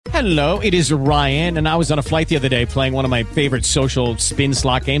Hello, it is Ryan, and I was on a flight the other day playing one of my favorite social spin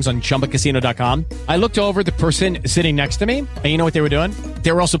slot games on ChumbaCasino.com. I looked over at the person sitting next to me, and you know what they were doing?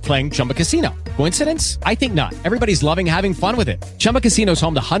 They were also playing Chumba Casino. Coincidence? I think not. Everybody's loving having fun with it. Chumba Casino is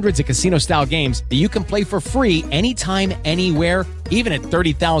home to hundreds of casino-style games that you can play for free anytime, anywhere, even at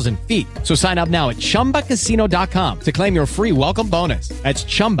 30,000 feet. So sign up now at ChumbaCasino.com to claim your free welcome bonus. That's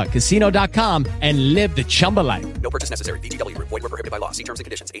ChumbaCasino.com and live the Chumba life. No purchase necessary. VGW. Void where prohibited by law. See terms and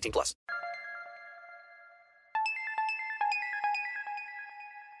conditions. 18+.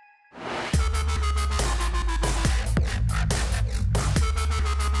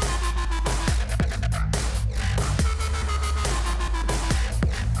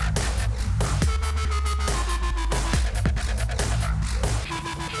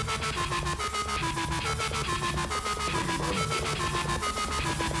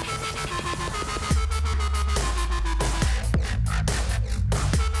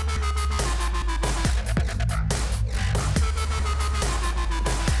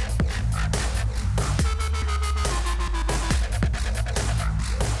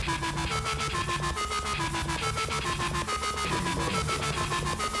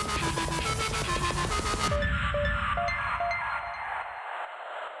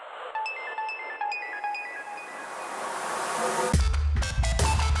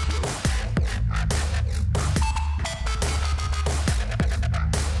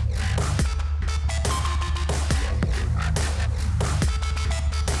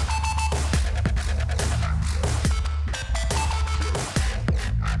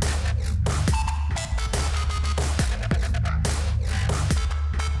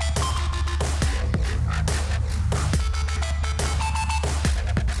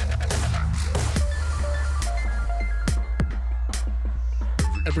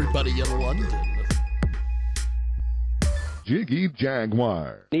 Everybody in London. Jiggy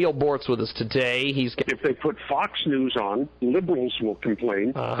Jaguar. Neil Bort's with us today. If they put Fox News on, liberals will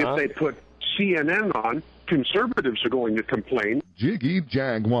complain. If they put CNN on, conservatives are going to complain. Jiggy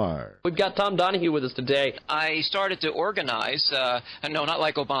Jaguar. We've got Tom Donahue with us today. I started to organize, no, not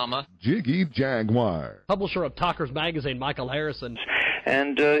like Obama. Jiggy Jaguar. Publisher of Talkers Magazine, Michael Harrison.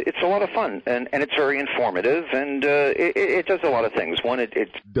 And it's a lot of fun, and it's very informative, and it does a lot of things. One, it's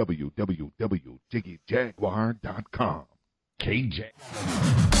www.jiggyjaguar.com. KJ.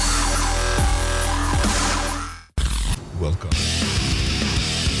 Welcome.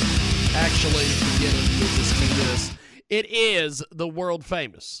 Actually, we'll just do this. It is the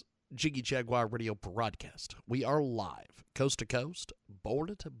world-famous Jiggy Jaguar radio broadcast. We are live, coast to coast,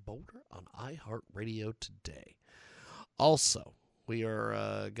 border to border on iHeartRadio today. Also, we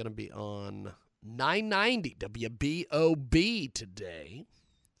are going to be on 990 WBOB today.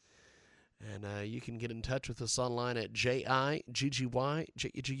 And you can get in touch with us online at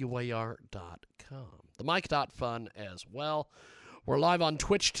JIGGYJAGUAR.com. The mic.fun as well. We're live on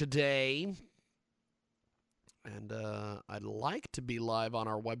Twitch today. And I'd like to be live on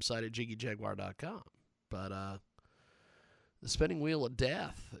our website at JiggyJaguar.com. But the spinning wheel of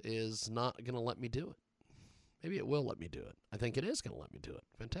death is not going to let me do it. Maybe it will let me do it. I think it is going to let me do it.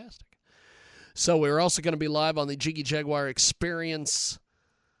 Fantastic. So we're also going to be live on the Jiggy Jaguar Experience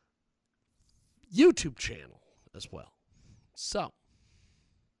YouTube channel as well. So,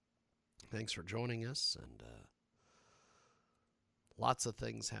 thanks for joining us, and lots of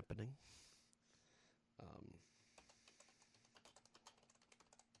things happening.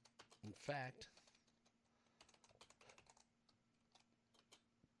 In fact,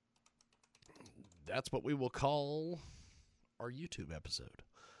 that's what we will call our YouTube episode.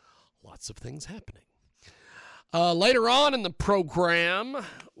 Lots of things happening. Later on in the program,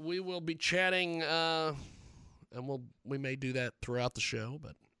 we will be chatting, and we may do that throughout the show,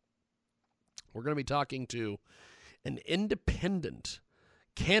 but we're going to be talking to an independent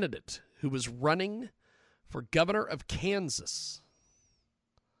candidate who was running for governor of Kansas.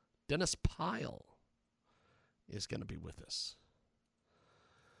 Dennis Pyle is going to be with us.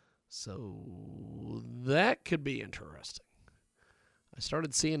 So that could be interesting. I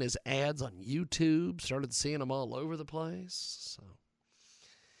started seeing his ads on YouTube, started seeing them all over the place. So.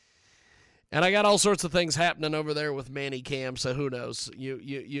 And I got all sorts of things happening over there with Manny Cam, so who knows?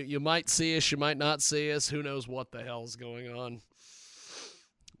 You might see us, you might not see us. Who knows what the hell's going on?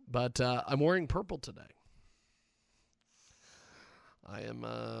 But I'm wearing purple today. I am,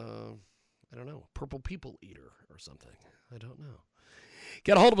 I don't know, purple people eater or something. I don't know.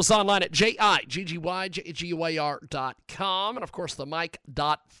 Get a hold of us online at JIGGYJAGUAR.com. And, of course, the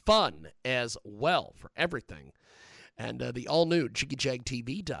mic.fun as well for everything. And the all-new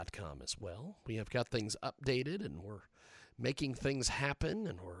JiggyJagTV.com as well. We have got things updated, and we're making things happen,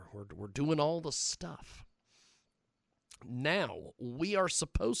 and we're doing all the stuff. Now, we are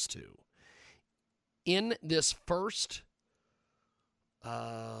supposed to, in this first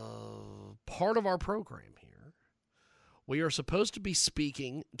part of our program here, we are supposed to be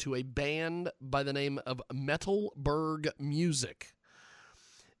speaking to a band by the name of Metalberg Music.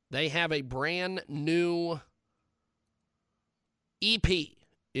 They have a brand new EP. It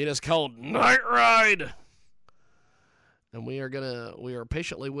is called Night Ride. And we are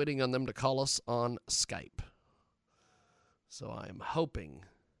patiently waiting on them to call us on Skype. So I'm hoping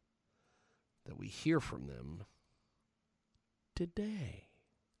that we hear from them today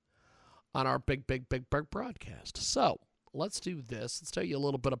on our big broadcast. So let's do this. Let's tell you a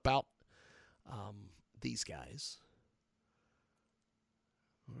little bit about these guys.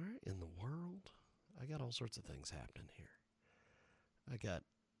 Where in the world? I got all sorts of things happening here.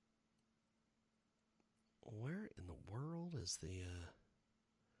 Where in the world is the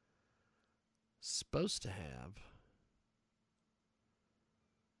supposed to have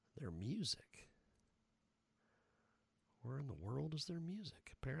their music? Where in the world is their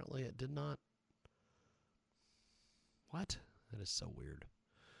music? Apparently it did not. What? That is so weird.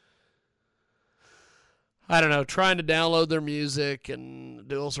 I don't know, trying to download their music and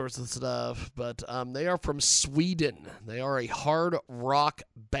do all sorts of stuff, but they are from Sweden. They are a hard rock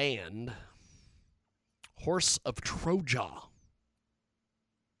band. Horse of Troja.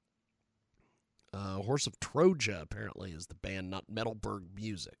 Horse of Troja, apparently, is the band, not Metalberg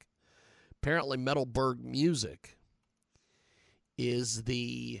Music. Apparently, Metalberg Music is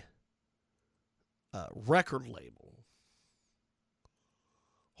the record label.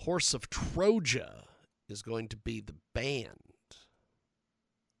 Horse of Troja is going to be the band.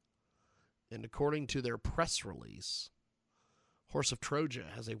 And according to their press release, Horse of Troja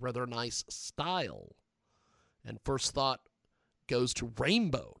has a rather nice style. And first thought goes to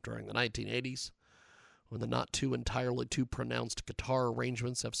Rainbow during the 1980s, when the not too entirely too pronounced guitar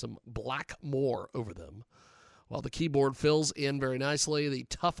arrangements have some Blackmore over them, while the keyboard fills in very nicely the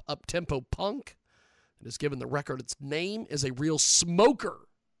tough up-tempo punk. It has given the record its name as a real smoker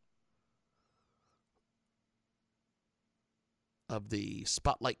of the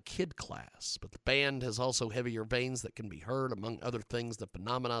Spotlight Kid class, but the band has also heavier veins that can be heard, among other things, the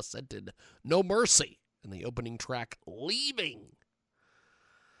Phenomena scented No Mercy in the opening track, Leaving.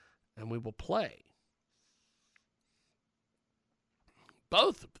 And we will play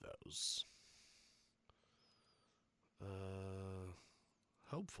both of those.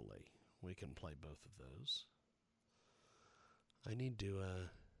 Hopefully we can play both of those. I need to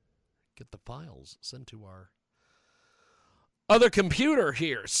get the files sent to our other computer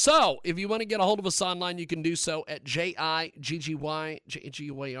here. So, if you want to get a hold of us online, you can do so at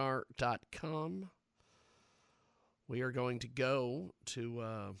JIGGYJAGUAR.com. We are going to go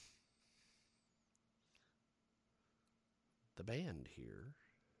to the band here.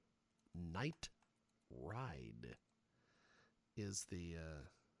 Night Ride is the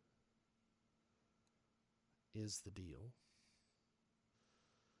deal.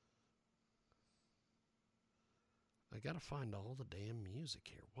 I got to find all the damn music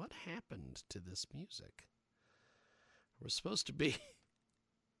here. What happened to this music? We're supposed to be...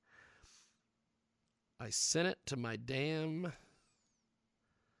 I sent it to my damn...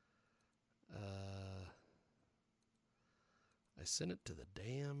 I sent it to the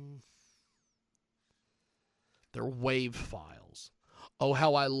damn... They're WAV files. Oh,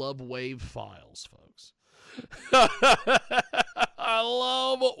 how I love WAV files, folks. I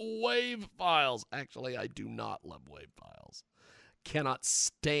love WAV files. Actually, I do not love WAV files. Cannot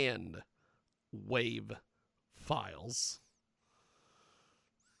stand WAV files.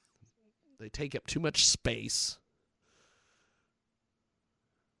 They take up too much space.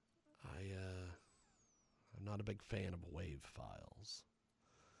 I'm not a big fan of WAV files.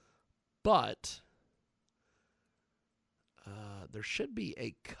 But there should be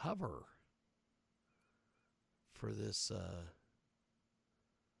a cover for this.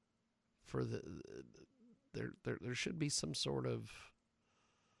 There should be some sort of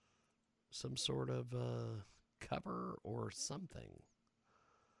cover or something.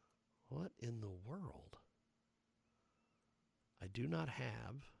 What in the world? I do not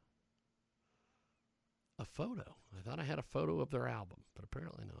have a photo. I thought I had a photo of their album, but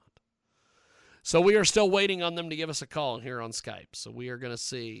apparently not. So we are still waiting on them to give us a call here on Skype. So we are going to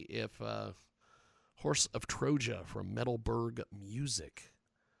see if Horse of Troja from Metalberg Music.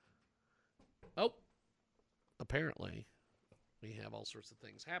 Oh, apparently we have all sorts of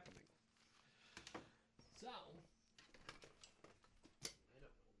things happening. So, I don't know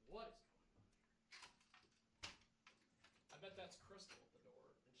what is going on here.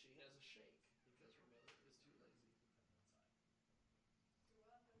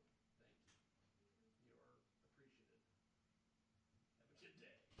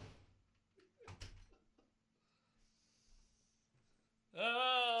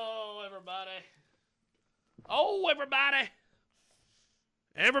 Oh, everybody.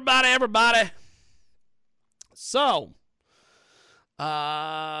 Everybody. So,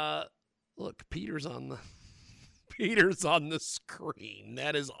 look, Peter's on the screen.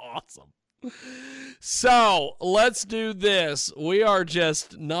 That is awesome. So, let's do this. We are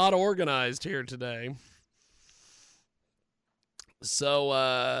just not organized here today.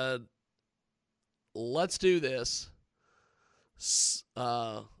 So, let's do this.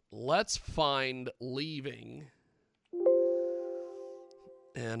 Let's find Leaving.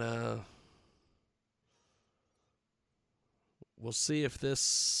 And we'll see if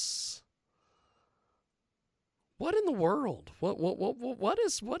this. What in the world? What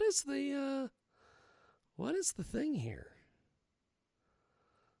is the thing here?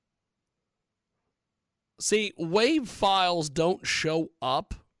 See, WAV files don't show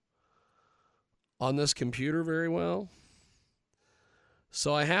up on this computer very well.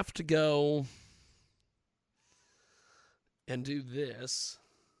 So I have to go and do this.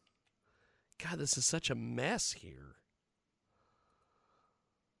 God, this is such a mess here.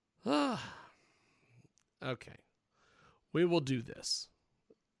 Okay. We will do this.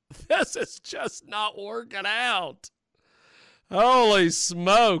 This is just not working out. Holy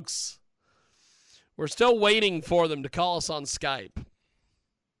smokes. We're still waiting for them to call us on Skype.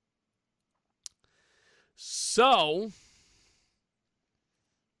 So,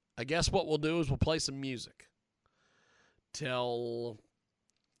 I guess what we'll do is we'll play some music till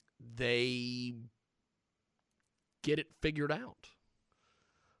they get it figured out.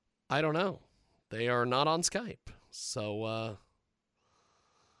 I don't know. They are not on Skype. So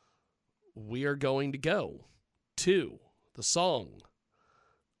we are going to go to the song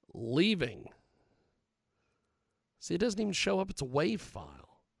Leaving. See, it doesn't even show up. It's a WAV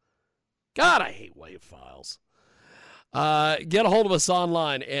file. God, I hate WAV files. Get a hold of us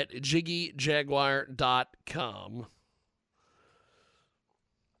online at jiggyjaguar.com.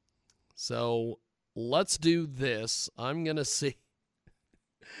 So let's do this. I'm going to see.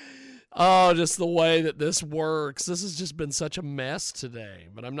 Oh, just the way that this works. This has just been such a mess today.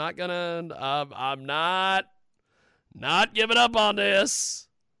 But I'm not going to, I'm not giving up on this.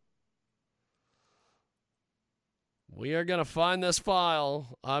 We are going to find this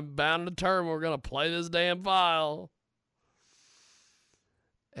file. I'm bound and determined we're going to play this damn file.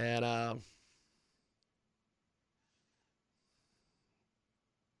 And,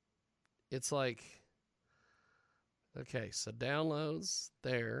 it's like, okay, so downloads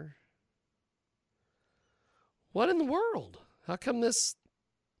there. What in the world? How come the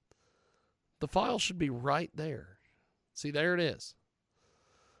file should be right there? See, there it is.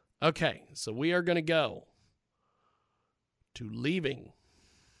 Okay, so we are going to go to Leaving.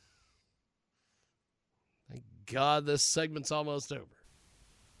 Thank God this segment's almost over.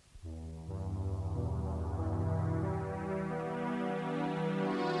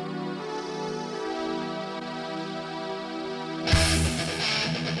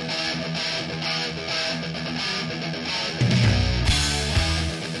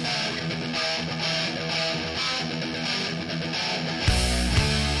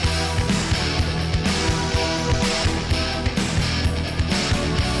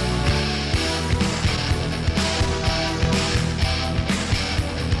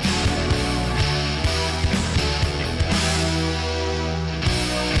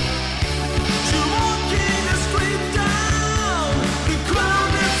 Street down, the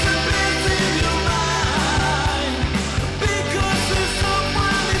crowd is a bit in your mind.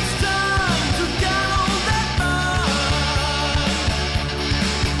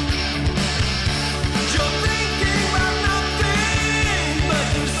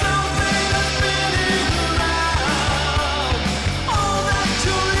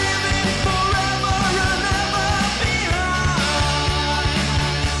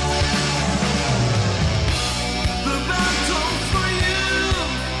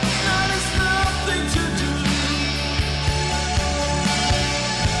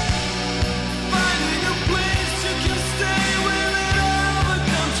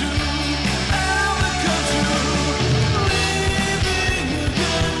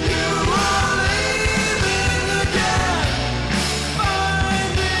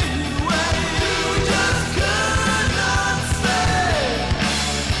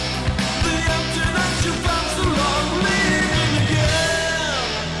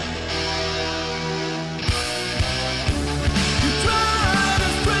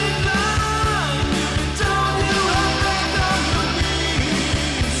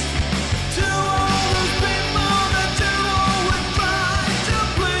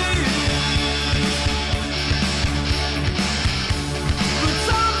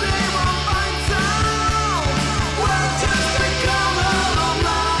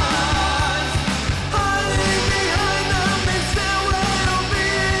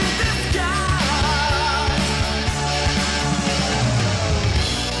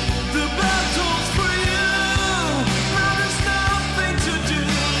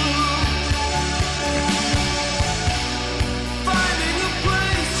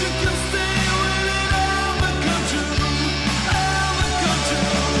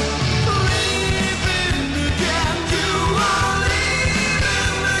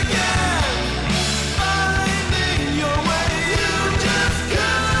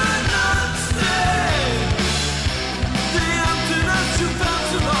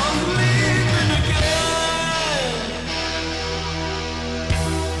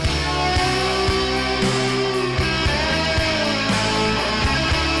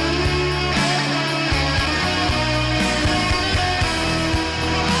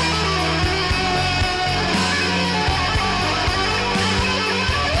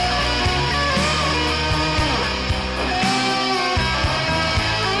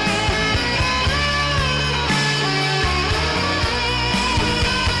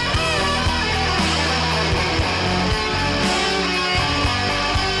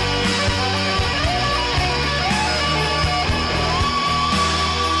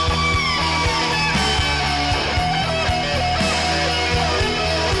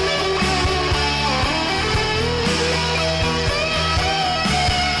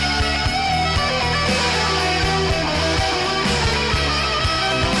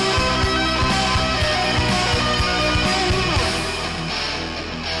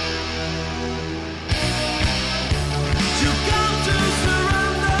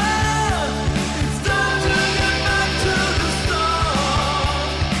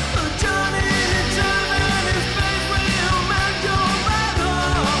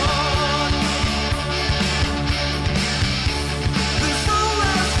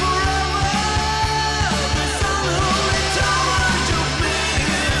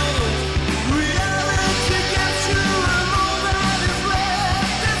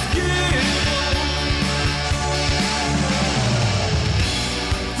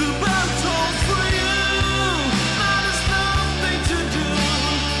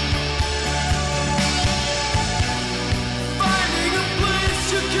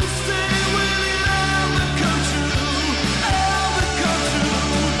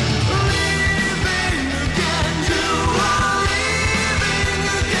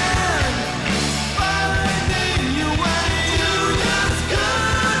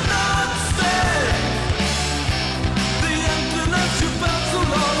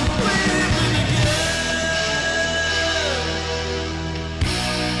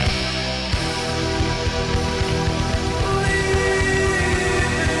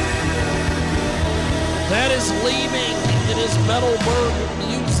 That is Leaving. It is Metalburg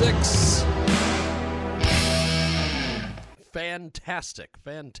Music's fantastic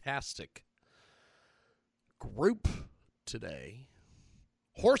group today.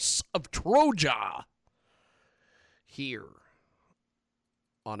 Horse of Troja here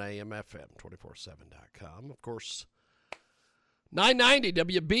on AMFM247.com. Of course, 990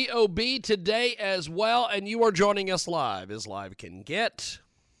 WBOB today as well, and you are joining us live, as live can get.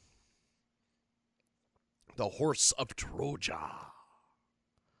 The Horse of Troja.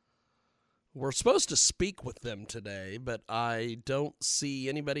 We're supposed to speak with them today, but I don't see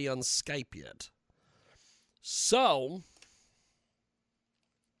anybody on Skype yet. So,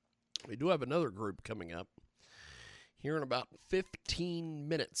 we do have another group coming up. Here in about 15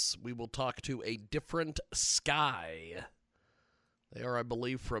 minutes, we will talk to A Different Sky. They are, I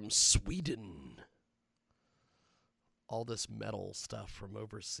believe, from Sweden. All this metal stuff from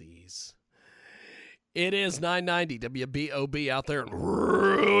overseas. It is 990 WBOB out there in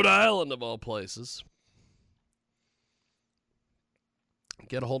Rhode Island, of all places.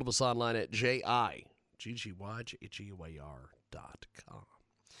 Get a hold of us online at JIGGYJGUAR.com.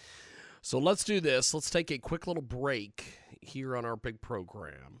 So let's do this. Let's take a quick little break here on our big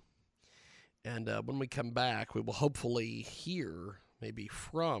program. And when we come back, we will hopefully hear maybe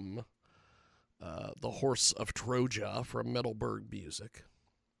from the Horse of Troja from Metalburg Music.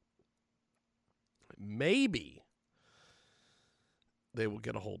 Maybe they will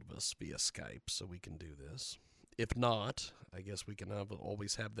get a hold of us via Skype so we can do this. If not, I guess we can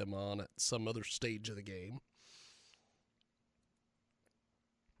always have them on at some other stage of the game.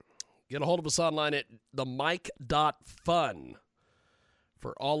 Get a hold of us online at themic.fun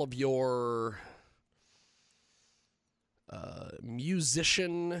for all of your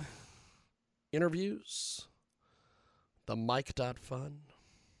musician interviews. Themic.fun.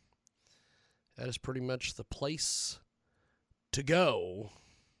 That is pretty much the place to go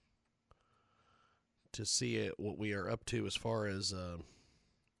to see what we are up to as far as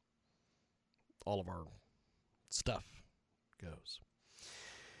all of our stuff goes.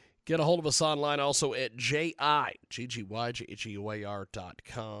 Get a hold of us online also at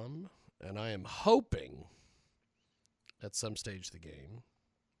JIGGYJGUAR.com. And I am hoping at some stage of the game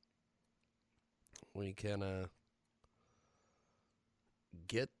we can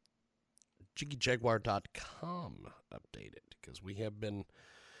get JiggyJaguar.com updated, because we have been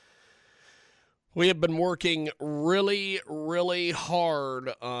working really, really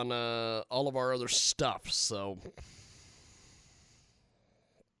hard on all of our other stuff. So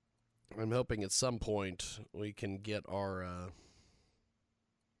I'm hoping at some point we can get our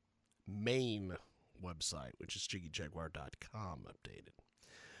main website, which is JiggyJaguar.com, updated.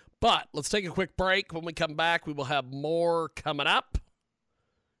 But let's take a quick break. When we come back, we will have more coming up.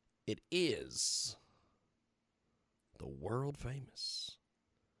 It is the world-famous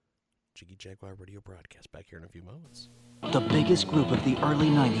Jiggy Jaguar radio broadcast. Back here in a few moments. The biggest group of the early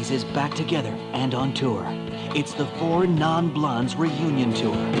 90s is back together and on tour. It's the Four Non-Blondes reunion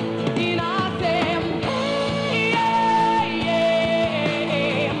tour.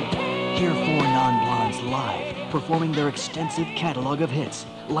 Hear Four Non-Blondes live, performing their extensive catalog of hits,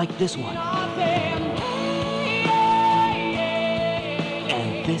 like this one.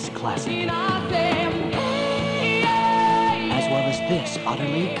 This classic, as well as this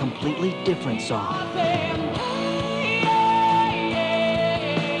utterly, completely different song.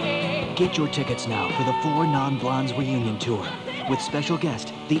 Get your tickets now for the Four Non-Blondes reunion tour with special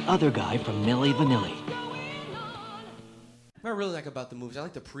guest, the other guy from Milli Vanilli. What I really like about the movies, I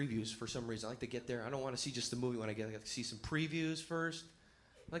like the previews for some reason. I like to get there. I don't want to see just the movie when I get. I like to see some previews first.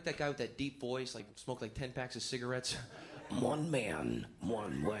 I like that guy with that deep voice, like smoke like 10 packs of cigarettes. One man,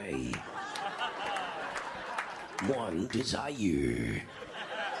 one way. One desire.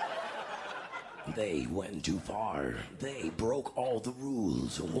 They went too far. They broke all the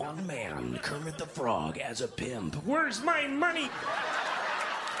rules. One man, Kermit the Frog, as a pimp. Where's my money?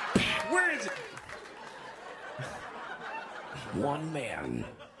 Where is it? One man,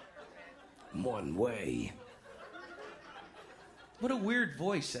 one way. What a weird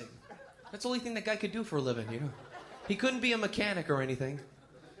voice. That's the only thing that guy could do for a living, you know? He couldn't be a mechanic or anything.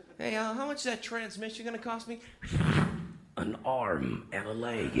 Hey, how much is that transmission going to cost me? An arm and a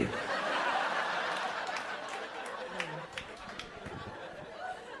leg.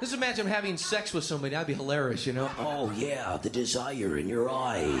 Just imagine having sex with somebody. That'd be hilarious, you know? Oh, yeah, the desire in your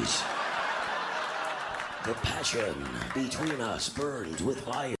eyes. The passion between us burns with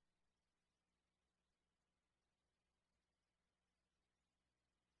fire.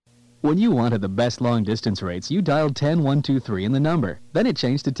 When you wanted the best long-distance rates, you dialed 10123 in the number. Then it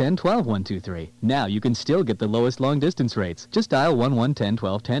changed to 10-12-123. Now you can still get the lowest long-distance rates. Just dial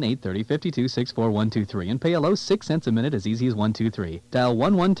 11-10-12-10-8-30-52-64-123 and pay a low 6 cents a minute as easy as 123. Dial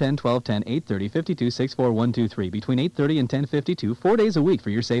 11-10-12-10-8-30-52-64-123 between 8:30 and 10:52 4 days a week for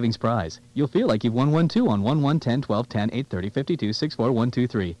your savings prize. You'll feel like you've won 1-2 on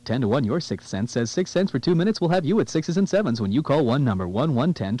 11-10-12-10-8-30-52-64-123. 10 to 1, your 6th sense says 6 cents for 2 minutes will have you at 6s and 7s when you call one number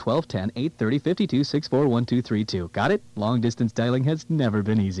 11-10-12-10-8-30-52-64-1232. Got it? Long-distance dialing has never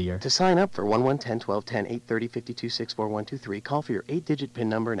been easier. To sign up for 11-10-12-10-8-30-52-64-123, call for your 8-digit PIN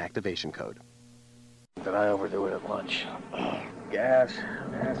number and activation code. Did I overdo it at lunch? Gas,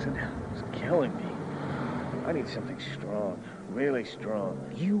 acid, it's killing me. I need something strong, really strong.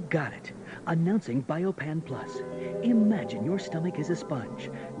 You got it. Announcing Biopan Plus. Imagine your stomach is a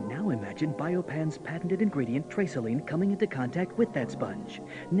sponge. Now imagine Biopan's patented ingredient Traceline coming into contact with that sponge.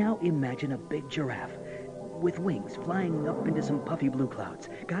 Now imagine a big giraffe with wings flying up into some puffy blue clouds.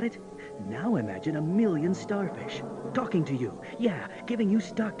 Got it? Now imagine 1,000,000 starfish talking to you. Yeah, giving you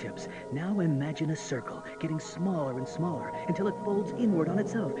stock tips. Now imagine a circle getting smaller and smaller until it folds inward on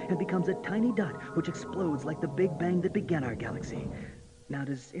itself and becomes a tiny dot which explodes like the Big Bang that began our galaxy. Now,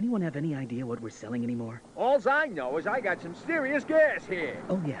 does anyone have any idea what we're selling anymore? Alls I know is I got some serious gas here.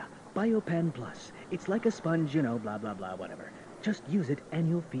 Oh yeah, Biopan Plus. It's like a sponge, you know, blah, blah, blah, whatever. Just use it and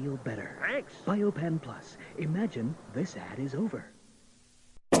you'll feel better. Thanks. Biopan Plus. Imagine this ad is over.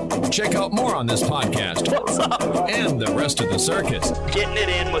 Check out more on this podcast. What's up? And the rest of the circus. Getting it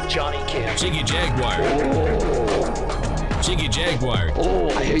in with Johnny Kim. Jiggy Jaguar. Jiggy Jaguar. Oh,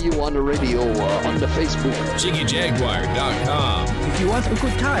 I hear you on the radio, on the Facebook. JiggyJaguar.com. If you want a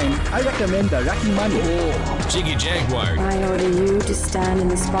good time, I recommend the Rocky Money. Oh, Jiggy Jaguar. I order you to stand in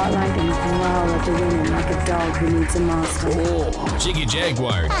the spotlight and growl at the women like a dog who needs a master. Oh, Jiggy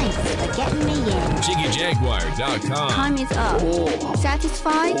Jaguar. Thanks for getting me in. JiggyJaguar.com. Time is up. Oh.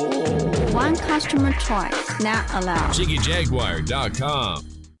 Satisfied? Oh. One customer choice, not allowed. JiggyJaguar.com.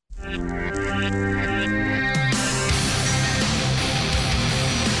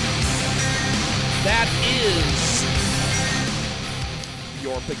 That is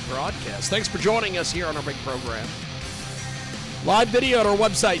your big broadcast. Thanks for joining us here on our big program. Live video at our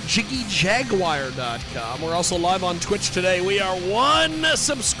website, JiggyJaguar.com. We're also live on Twitch today. We are one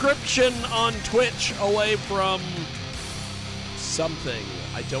subscription on Twitch away from something.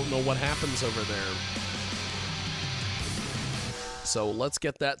 I don't know what happens over there. So let's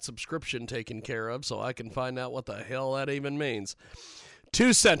get that subscription taken care of so I can find out what the hell that even means.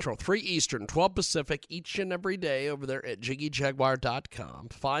 2 Central, 3 Eastern, 12 Pacific, each and every day over there at JiggyJaguar.com.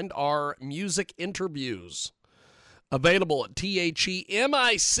 Find our music interviews available at themic.info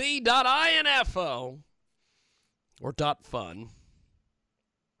or .fun.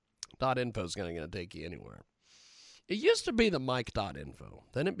 .info is going to take you anywhere. It used to be the mic.info.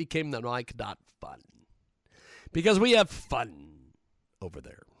 Then it became the mic.fun because we have fun over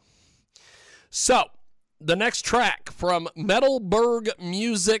there. So, the next track from Metalberg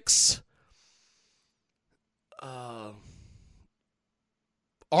Music's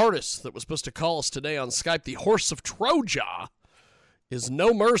artist that was supposed to call us today on Skype, the Horse of Troja, is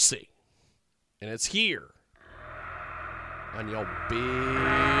No Mercy. And it's here on your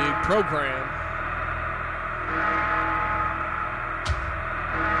big program.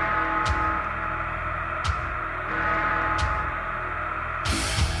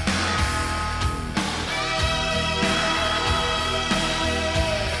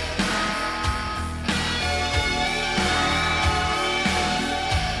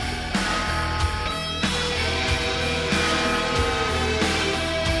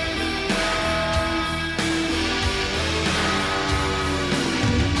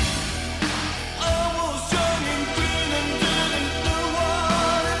 I was young and free.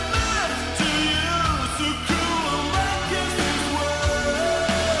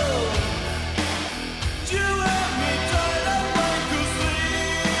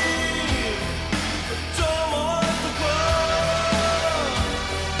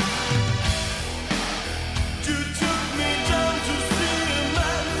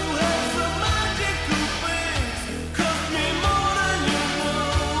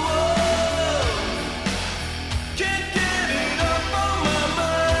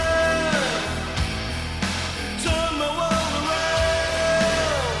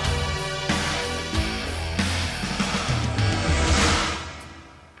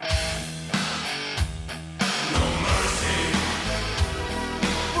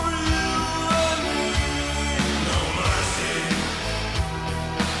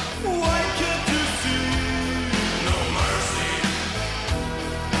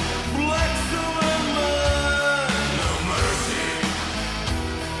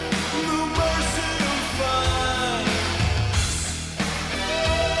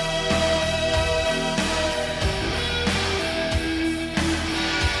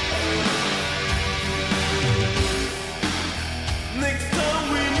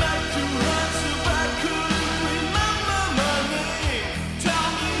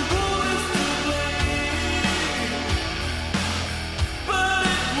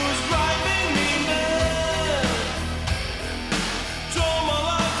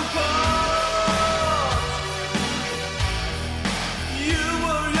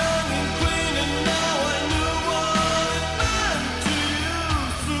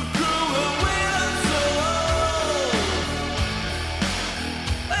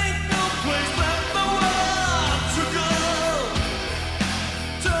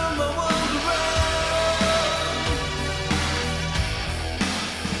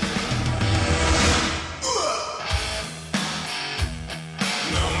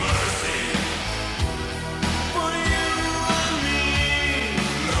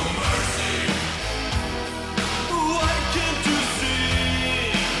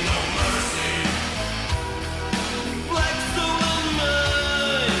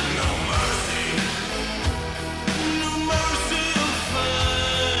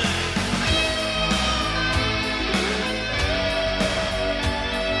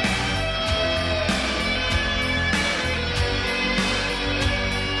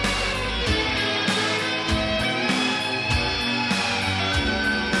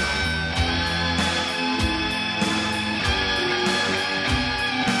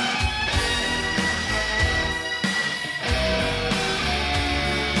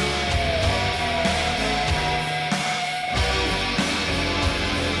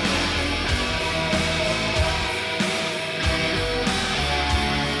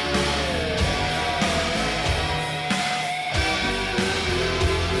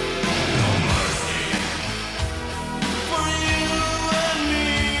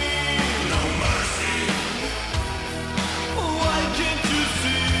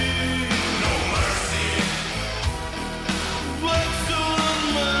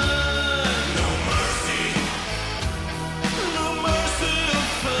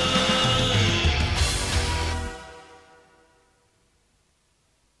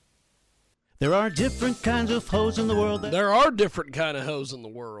 There are different kinds of hoes in the world. There are different kind of hoes in the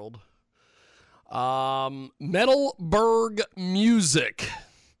world. Metalberg Music.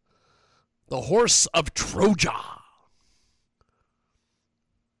 The Horse of Troja.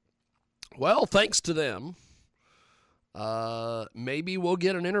 Well, thanks to them, maybe we'll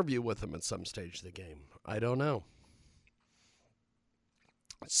get an interview with them at some stage of the game. I don't know.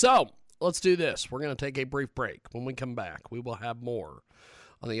 So, let's do this. We're going to take a brief break. When we come back, we will have more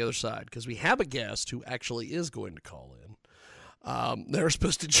on the other side because we have a guest who actually is going to call in. They're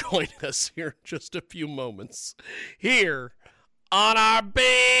supposed to join us here in just a few moments here on our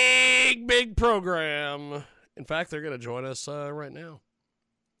big program. In fact, they're going to join us right now.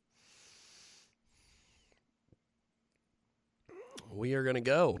 We are going to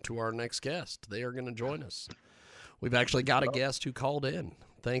go to our next guest. They are going to join us. We've actually got a guest who called in.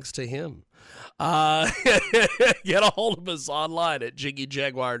 Thanks to him. Get a hold of us online at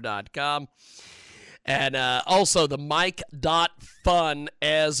jiggyjaguar.com. And also the mic.fun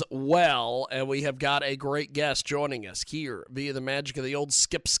as well. And we have got a great guest joining us here via the magic of the old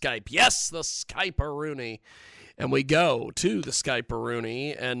skip Skype. Yes, the Skype-a-rooney. And we go to the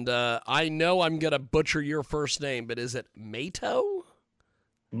Skype-a-rooney. And I know I'm going to butcher your first name, but is it Mato?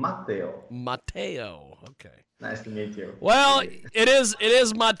 Mateo. Okay. Nice to meet you. Well, it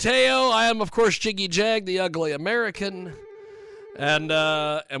is Mateo. I am, of course, Jiggy Jag, the ugly American. And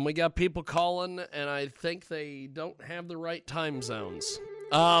we got people calling, and I think they don't have the right time zones.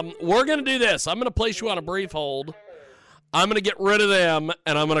 We're going to do this. I'm going to place you on a brief hold. I'm going to get rid of them,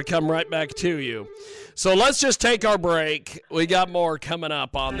 and I'm going to come right back to you. So let's just take our break. We got more coming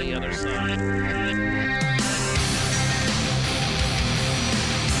up on the other side.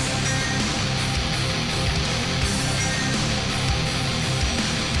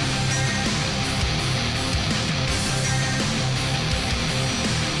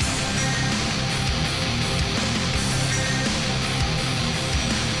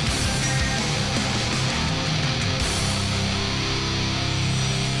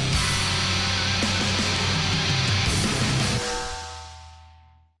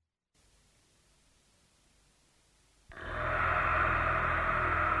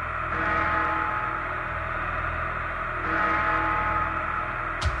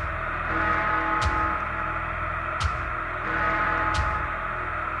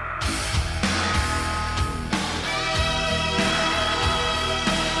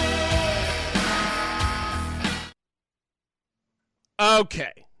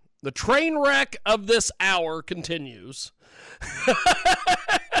 Okay, the train wreck of this hour continues.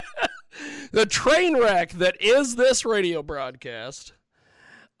 The train wreck that is this radio broadcast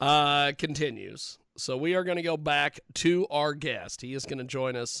continues. So we are going to go back to our guest. He is going to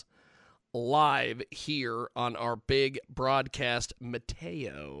join us live here on our big broadcast.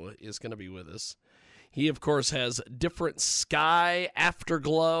 Mateo is going to be with us. He, of course, has Different Sky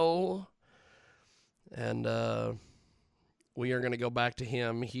Afterglow. And we are going to go back to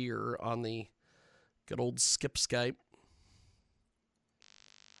him here on the good old skip Skype.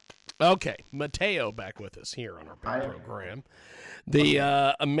 Okay, Mateo back with us here on our program.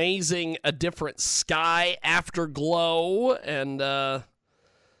 The amazing A Different Sky Afterglow. And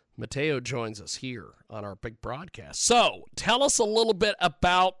Mateo joins us here on our big broadcast. So, tell us a little bit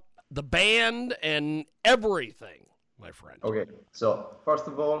about the band and everything, my friend. Okay, so first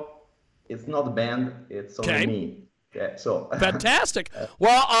of all, it's not a band, it's only me. Yeah, so fantastic.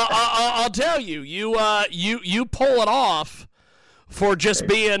 Well, I'll tell you, you pull it off for just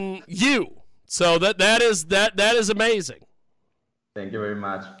being you. So that is amazing. Thank you very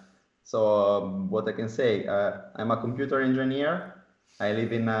much. So what I can say, I'm a computer engineer. I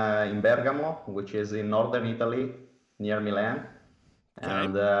live in Bergamo, which is in northern Italy, near Milan,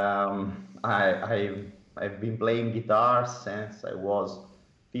 and I've been playing guitar since I was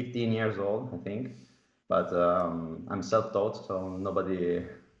 15 years old, I think. But I'm self-taught, so nobody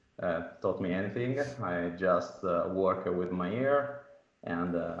taught me anything. I just work with my ear,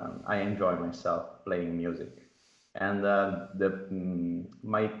 and I enjoy myself playing music. And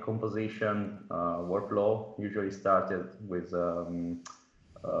my composition workflow usually started with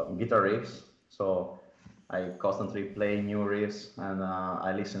guitar riffs. So I constantly play new riffs, and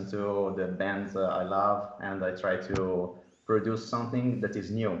I listen to the bands I love, and I try to produce something that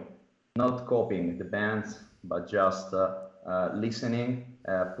is new. Not copying the bands, but just listening,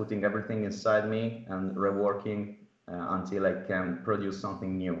 putting everything inside me and reworking until I can produce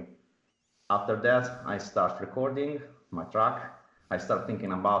something new. After that, I start recording my track. I start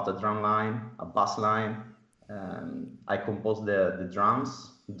thinking about a drum line, a bass line. I compose the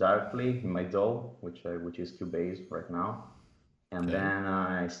drums directly in my DAW, which is Cubase right now. and then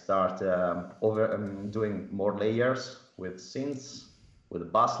I start doing more layers with synths, with the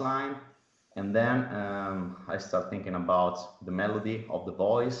bass line, and then I start thinking about the melody of the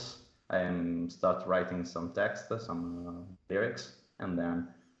voice. I start writing some text, some lyrics, and then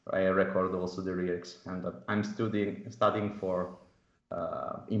I record also the lyrics. And I'm studying for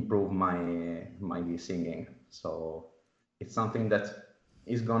improve my singing. So it's something that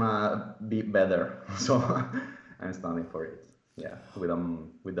is gonna be better. So I'm studying for it. Yeah, with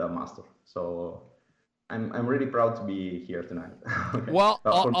a master. So I'm really proud to be here tonight. Okay. Well,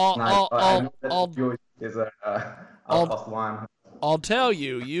 I'll tell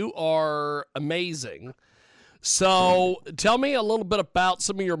you, you are amazing. So tell me a little bit about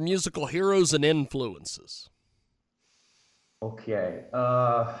some of your musical heroes and influences. Okay.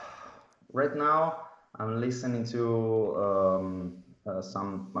 Right now, I'm listening to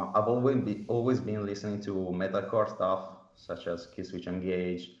some. I've always been listening to metalcore stuff, such as Killswitch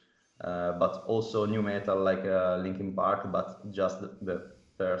Engage, but also new metal like Linkin Park, but just the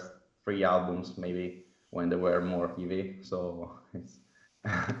first 3 albums, maybe when they were more heavy. So it's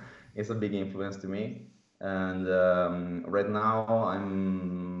it's a big influence to me. And right now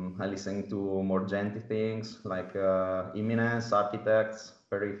I listening to more genty things like Imminence, Architects,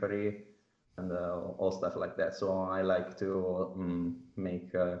 Periphery, and all stuff like that. So I like to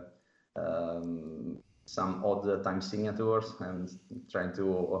make some odd time signatures and trying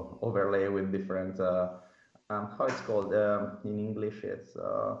to overlay with different how it's called in English.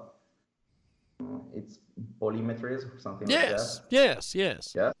 It's polymetries or something like that. Yes.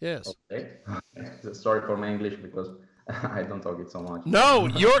 Okay. Sorry for my English because I don't talk it so much. No,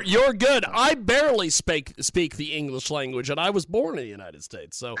 you're good. I barely speak the English language, and I was born in the United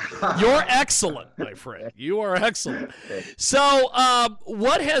States. So you're excellent, my friend. You are excellent. So,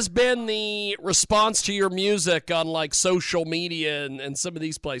 what has been the response to your music on like social media and some of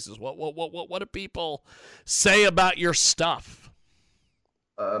these places? What do people say about your stuff?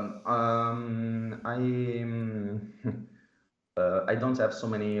 I don't have so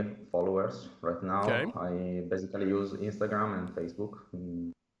many followers right now. Okay. I basically use Instagram and Facebook,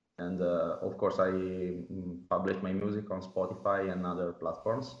 and of course I publish my music on Spotify and other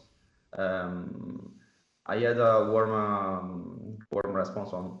platforms. I had a warm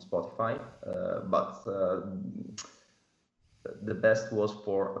response on Spotify, but the best was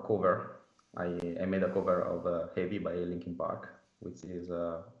for a cover. I made a cover of Heavy by Linkin Park, which is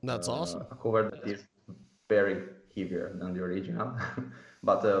that's awesome. A cover that is very heavier than the original,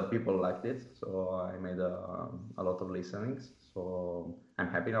 but people liked it, so I made a lot of listenings. So I'm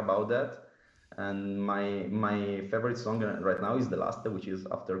happy about that. And my favorite song right now is the last, which is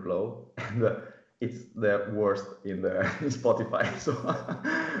Afterglow, and it's the worst in the in Spotify. So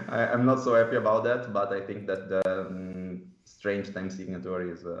I'm not so happy about that, but I think that the strange time signature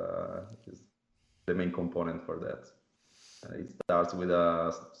is the main component for that. It starts with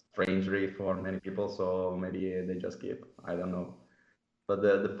a strange riff for many people, so maybe they just skip. I don't know. But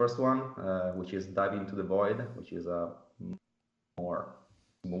the first one, which is Dive Into the Void, which is a more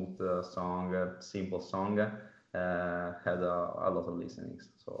smooth song, simple song, had a lot of listenings.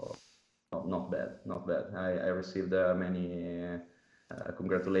 So not bad. I received many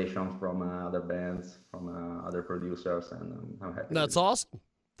congratulations from other bands, from other producers, and I'm happy. That's awesome.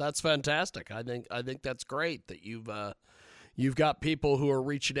 That's fantastic. I think that's great that you've got people who are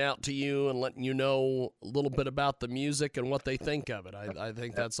reaching out to you and letting you know a little bit about the music and what they think of it. I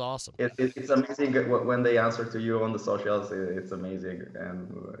think that's awesome. It's amazing when they answer to you on the socials. It's amazing,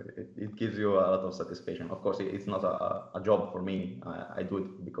 and it gives you a lot of satisfaction. Of course, it's not a job for me. I do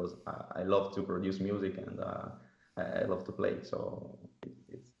it because I love to produce music and I love to play. So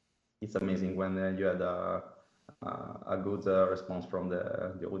it's amazing when you had a good response from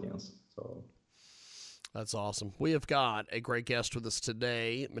the audience. So. That's awesome. We have got a great guest with us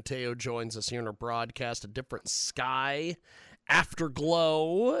today. Matteo joins us here in our broadcast, A Different Sky,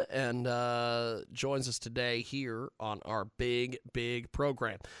 Afterglow, and joins us today here on our big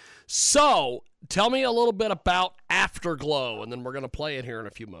program. So, tell me a little bit about Afterglow, and then we're going to play it here in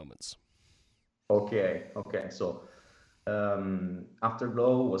a few moments. Okay. So,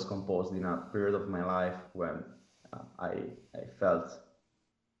 Afterglow was composed in a period of my life when I felt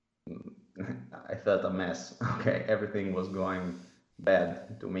a mess. Okay, everything was going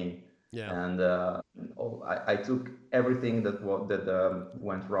bad to me. Yeah. And I took everything that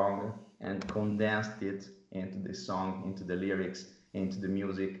went wrong and condensed it into the song, into the lyrics, into the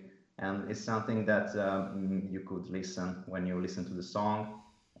music. And it's something that you could listen when you listen to the song.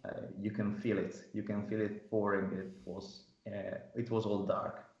 You can feel it. You can feel it pouring. It was all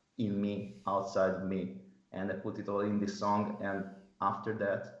dark in me, outside me, and I put it all in this song. And after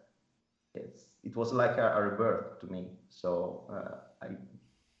that, it was like a rebirth to me. So I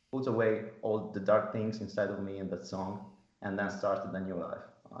put away all the dark things inside of me in that song, and then started a new life,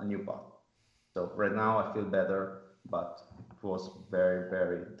 a new path. So right now I feel better, but it was very,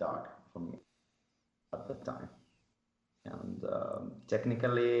 very dark for me at that time. And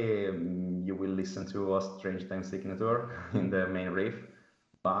technically, you will listen to a Strange Time signature in the main riff,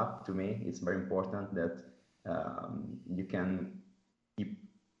 but to me, it's very important that you can keep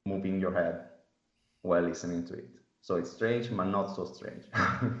moving your head while listening to it. So it's strange, but not so strange.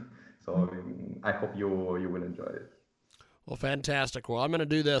 So I hope you will enjoy it. Well, fantastic. Well, I'm going to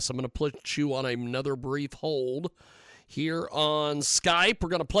do this. I'm going to put you on another brief hold here on Skype. We're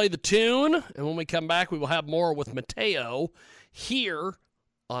going to play the tune, and when we come back, we will have more with Mateo here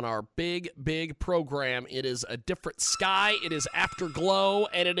on our big, big program. It is A Different Sky, it is Afterglow,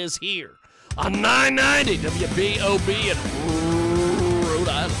 and it is here on 990 WBOB in Rhode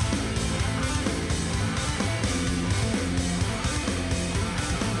Island.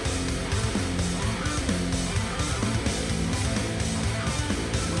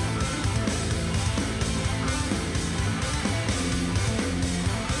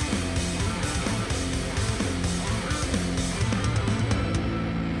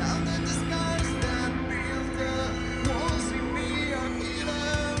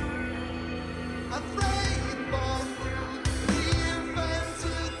 Afraid, but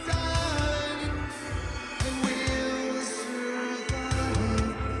reinvented.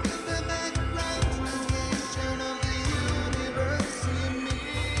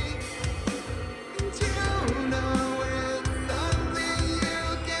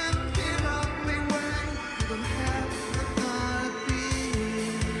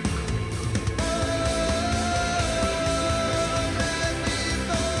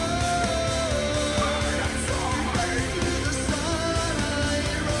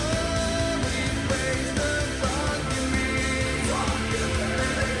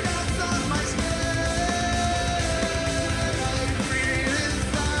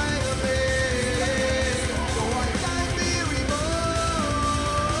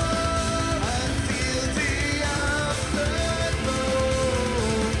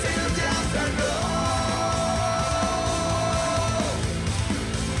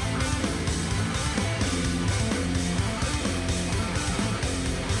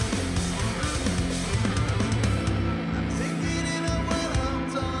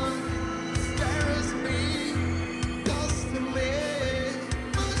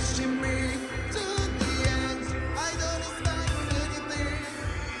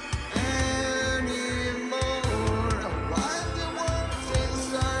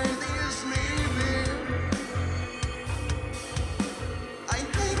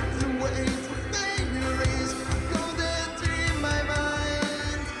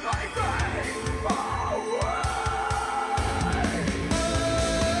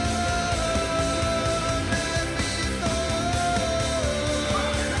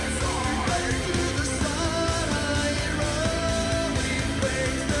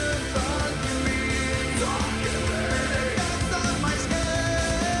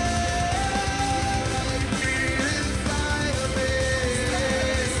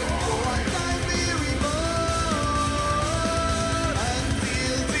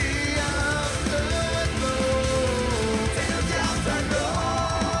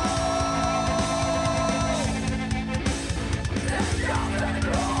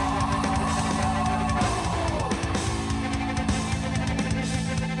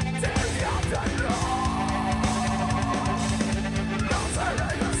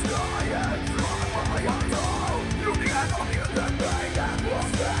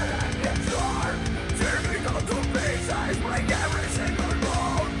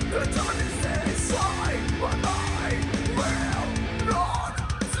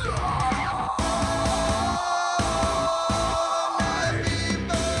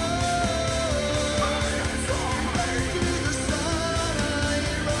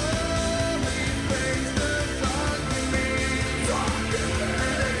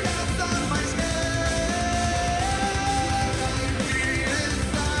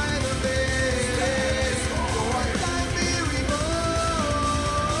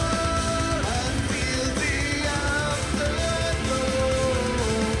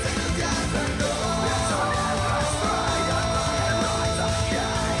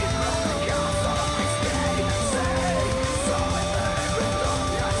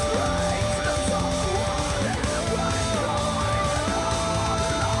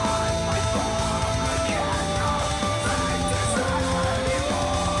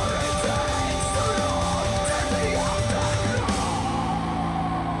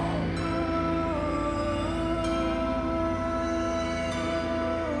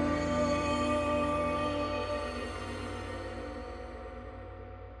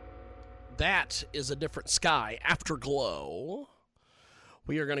 That is a Different Sky. Afterglow.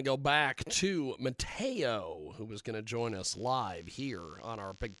 We are going to go back to Mateo, who is going to join us live here on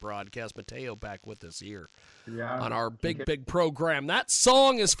our big broadcast. Mateo back with us here on our big program. That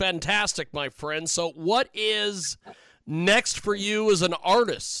song is fantastic, my friend. So what is next for you as an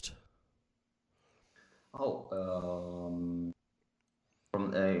artist? From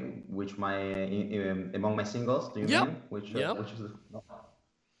which among my singles, do you mean? Which is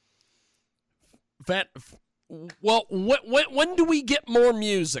Well, when do we get more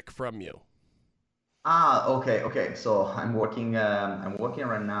music from you? Okay. So I'm working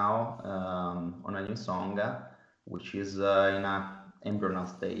right now on a new song, which is in a embryonic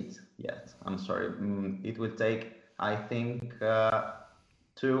state yet. I'm sorry. It will take, I think,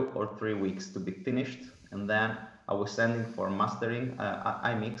 2 or 3 weeks to be finished, and then I will send it for mastering.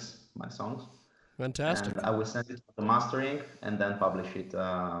 I mix my songs. Fantastic. And I will send it for mastering and then publish it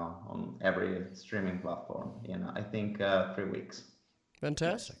on every streaming platform in, I think, 3 weeks.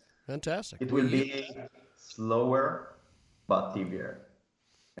 Fantastic. Yes. Fantastic. It will be slower, but heavier.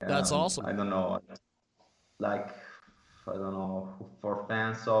 That's awesome. I don't know, for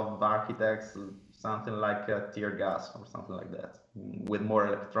fans of Architects, something like Tear Gas or something like that, with more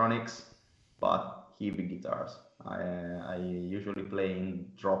electronics, but heavy guitars. I usually play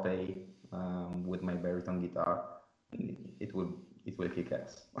in drop A with my baritone guitar. It will kick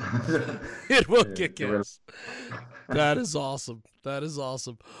ass. It will kick ass. That is awesome. That is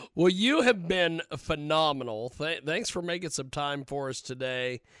awesome. Well, you have been phenomenal. Thanks for making some time for us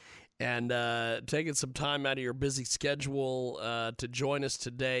today and taking some time out of your busy schedule to join us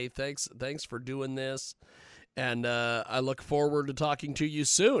today. Thanks for doing this. And I look forward to talking to you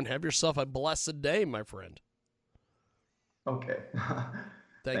soon. Have yourself a blessed day, my friend. Okay.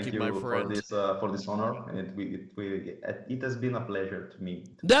 Thank you, my friend. For this honor. It has been a pleasure to me.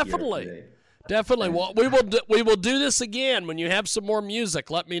 Definitely. Well, we will do this again when you have some more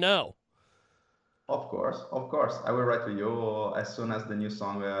music. Let me know. Of course. I will write to you as soon as the new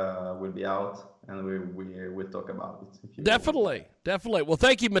song will be out, and we will talk about it. Definitely. Well,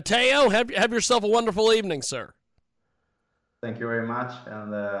 thank you, Mateo. Have yourself a wonderful evening, sir. Thank you very much,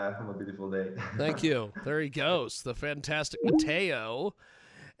 and have a beautiful day. Thank you. There he goes, the fantastic Mateo.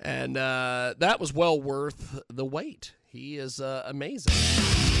 And that was well worth the wait. He is amazing.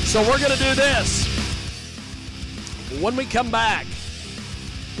 So we're going to do this. When we come back,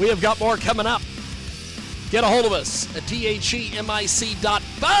 we have got more coming up. Get a hold of us at themic.fun.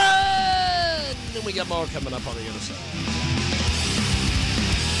 And we got more coming up on the other side.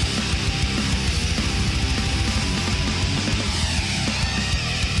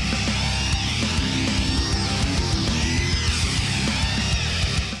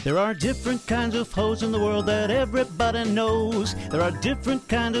 There are different kinds of hoes in the world that everybody knows. There are different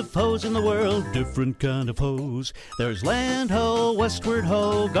kind of hoes in the world, different kind of hoes. There's land hoe, westward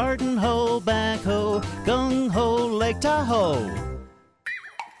hoe, garden hoe, back hoe, gung ho, Lake Tahoe.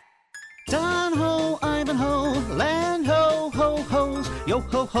 Don ho, Ivanhoe, land ho, ho hoes, yo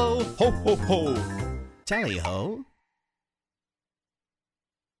ho ho, ho ho. Tally ho.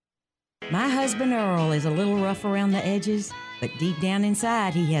 My husband Earl is a little rough around the edges, but deep down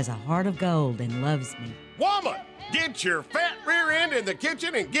inside he has a heart of gold and loves me. Woman, get your fat rear end in the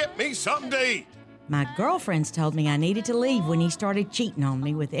kitchen and get me something to eat. My girlfriends told me I needed to leave when he started cheating on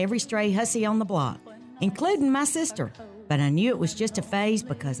me with every stray hussy on the block, including my sister. But I knew it was just a phase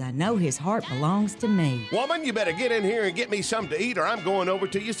because I know his heart belongs to me. Woman, you better get in here and get me something to eat or I'm going over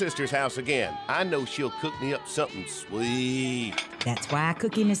to your sister's house again. I know she'll cook me up something sweet. That's why I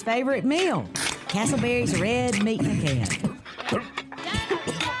cook him his favorite meal, Castleberry's red meat in a can.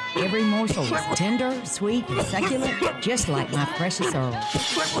 Every morsel is tender, sweet, and succulent, just like my precious Earl.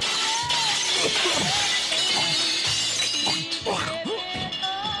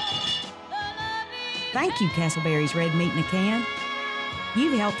 Thank you, Castleberry's red meat in a can.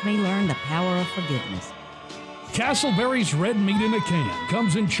 You've helped me learn the power of forgiveness. Castleberry's red meat in a can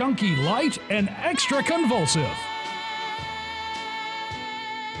comes in chunky, light, and extra convulsive.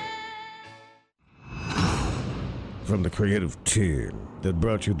 From the creative team that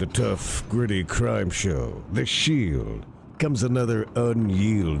brought you the tough, gritty crime show, The Shield, comes another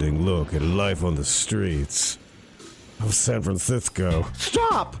unyielding look at life on the streets of San Francisco.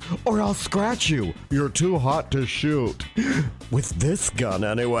 Stop, or I'll scratch you. You're too hot to shoot. With this gun,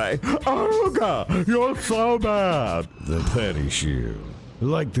 anyway. Aruga, you're so bad. The Petty Shield.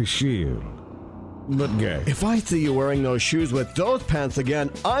 Like The Shield. but gay. If I see you wearing those shoes with those pants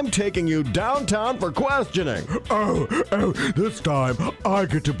again, I'm taking you downtown for questioning. Oh, this time I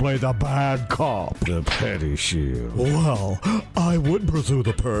get to play the bad cop. The petty shield. Well, I would pursue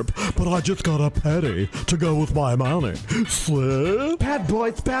the perp, but I just got a petty to go with my money. Slip? Bad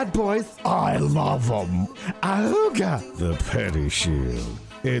boys. I love them. Auga. The petty shield.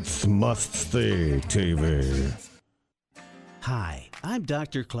 It's must-see TV. Hi, I'm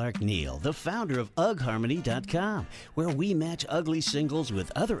Dr. Clark Neal, the founder of UggHarmony.com, where we match ugly singles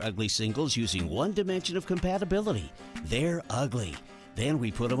with other ugly singles using one dimension of compatibility. They're ugly. Then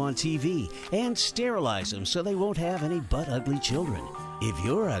we put them on TV and sterilize them so they won't have any but-ugly children. If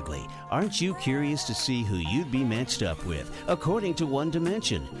you're ugly, aren't you curious to see who you'd be matched up with according to one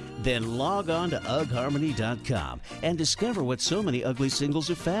dimension? Then log on to UggHarmony.com and discover what so many ugly singles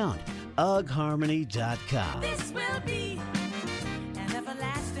have found. UggHarmony.com. This will be an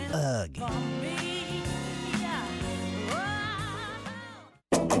everlasting Ugh. for me.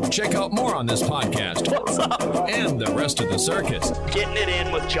 Check out more on this podcast. What's up? And the rest of the circus. Getting it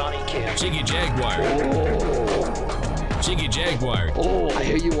in with Johnny Kim. Jiggy Jaguar. Jiggy Jaguar. Oh, I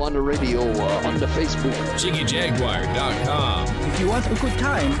hear you on the radio, on the Facebook. JiggyJaguar.com. If you want a good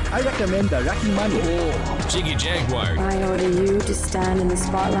time, I recommend the Rocky Money. Jiggy Jaguar. I order you to stand in the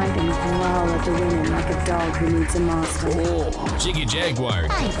spotlight and growl at the women like a dog who needs a master. Jiggy Jaguar.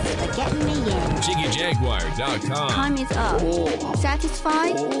 Thanks for getting me in. JiggyJaguar.com. Time is up.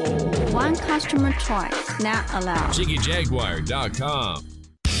 Satisfied? One customer twice, not allowed. JiggyJaguar.com.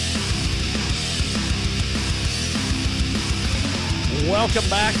 Welcome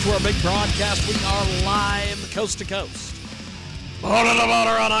back to our big broadcast. We are live coast to coast. On the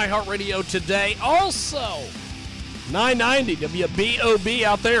water on iHeartRadio today. Also, 990 WBOB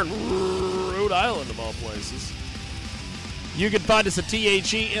out there in Rhode Island, of all places. You can find us at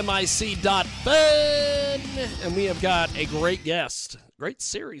themic.fun. And we have got a great guest, great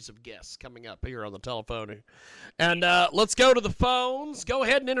series of guests coming up here on the telephone. And let's go to the phones. Go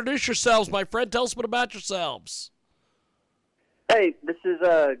ahead and introduce yourselves, my friend. Tell us a bit about yourselves. Hey, this is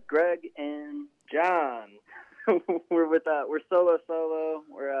Greg and John. we're solo.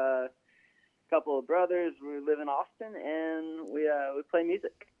 We're a couple of brothers. We live in Austin, and we play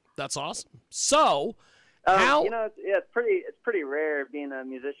music. That's awesome. So, how? It's pretty rare being a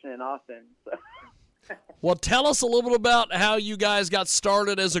musician in Austin. So. Well, tell us a little bit about how you guys got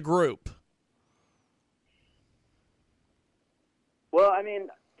started as a group. Well, I mean,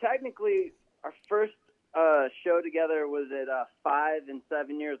 technically, our first show together was at 5 and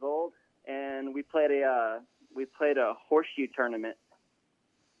 7 years old, and we played a horseshoe tournament.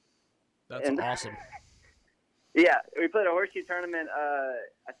 That's awesome. Yeah, we played a horseshoe tournament. I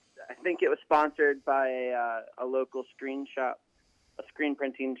think it was sponsored by a local screen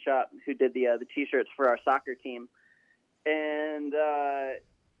printing shop who did the T-shirts for our soccer team, and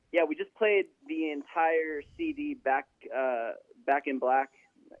we just played the entire CD back in black.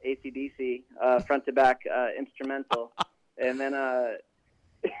 AC/DC, front to back instrumental, and then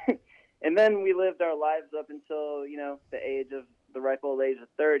we lived our lives up until the ripe old age of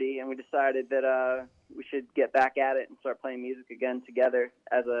 30, and we decided that we should get back at it and start playing music again together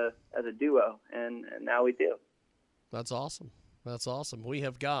as a duo, and now we do. That's awesome. We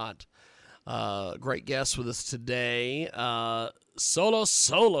have got great guests with us today. Solo,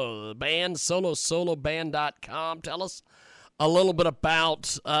 the band, soloband.com. Tell us a little bit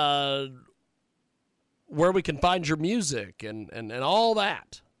about where we can find your music and all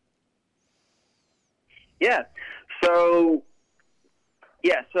that. Yeah. So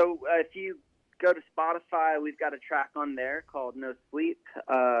if you go to Spotify, we've got a track on there called No Sleep.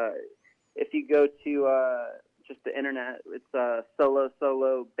 If you go to just the internet, it's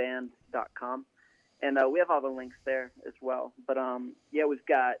soloband.com. And we have all the links there as well. But we've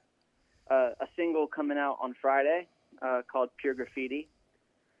got a single coming out on Friday called Pure Graffiti,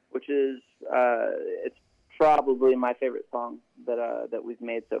 which is it's probably my favorite song that we've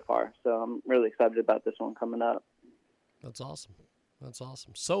made so far. So I'm really excited about this one coming up. That's awesome.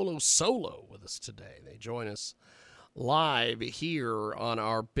 Solo with us today. They join us live here on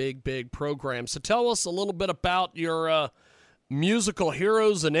our big program. So tell us a little bit about your musical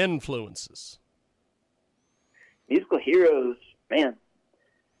heroes and influences. Musical heroes, man.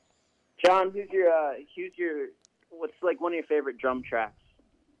 John, who's your what's like one of your favorite drum tracks?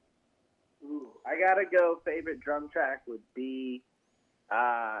 Ooh, I gotta go. Favorite drum track would be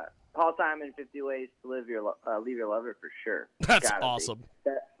Paul Simon, 50 Ways to Leave Your Lover for sure. That's awesome.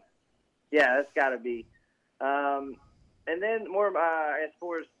 That's gotta be. And then more, I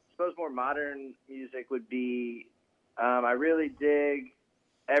suppose more modern music would be. I really dig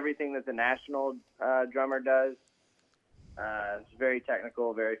everything that the national drummer does. It's very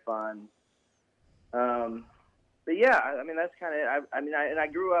technical, very fun. But yeah, I mean, that's kind of it. I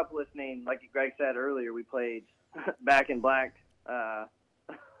grew up listening, like Greg said earlier, we played Back in Black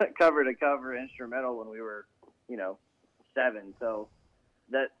cover to cover instrumental when we were, 7. So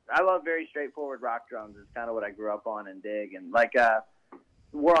that I love very straightforward rock drums is kind of what I grew up on and dig. And like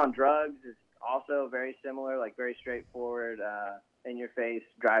War on Drugs is also very similar, like very straightforward, in your face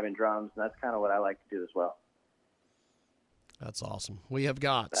driving drums, and that's kind of what I like to do as well. That's awesome. We have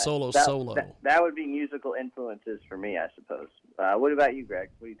got That would be musical influences for me, I suppose. What about you,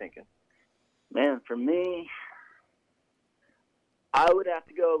 Greg? What are you thinking? Man, for me, I would have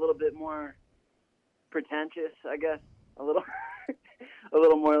to go a little bit more pretentious, I guess. A little, a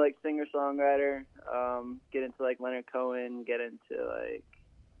little more like singer-songwriter. Get into like Leonard Cohen. Get into like,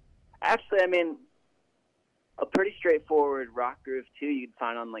 actually, I mean, a pretty straightforward rock groove too. You'd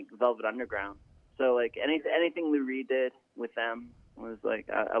find on like Velvet Underground. So like anything Lou Reed did with them was like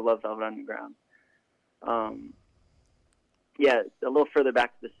I love Velvet Underground. Yeah, a little further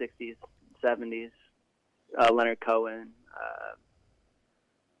back to the 60s, 70s. Leonard Cohen.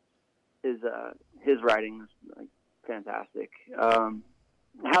 His writing was like fantastic.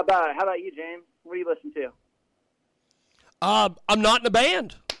 How about you, James? What do you listen to? I'm not in a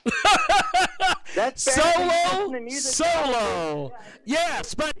band. That's Solo.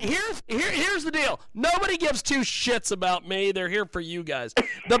 Yes, but here's the deal. Nobody gives two shits about me. They're here for you guys.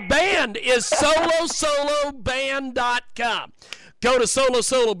 The band is solosoloband.com. Go to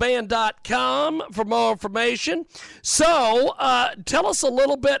solosoloband.com for more information. So, tell us a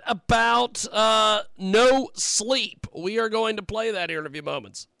little bit about No Sleep. We are going to play that here in a few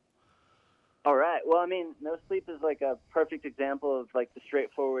moments. All right. Well, I mean, No Sleep is like a perfect example of like the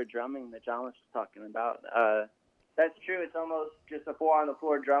straightforward drumming that John was talking about. That's true. It's almost just a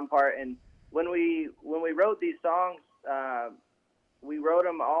 4-on-the-floor drum part. And when we wrote these songs, we wrote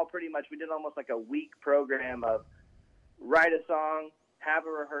them all pretty much. We did almost like a week program of write a song, have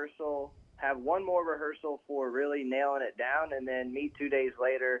a rehearsal, have one more rehearsal for really nailing it down, and then meet 2 days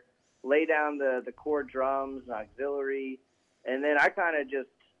later, lay down the core drums, auxiliary, and then I kind of just,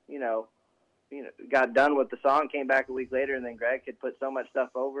 got done with the song, came back a week later, and then Greg had put so much stuff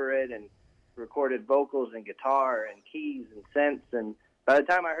over it and recorded vocals and guitar and keys and synths, and by the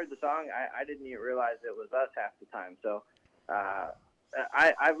time I heard the song, I didn't even realize it was us half the time. So I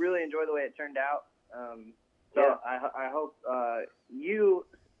really enjoy the way it turned out. So I hope you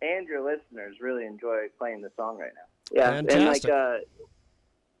and your listeners really enjoy playing the song right now. Yeah, Fantastic. And like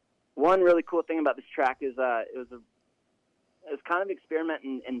one really cool thing about this track is it was kind of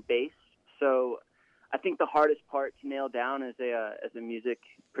experimenting in bass. So I think the hardest part to nail down as a music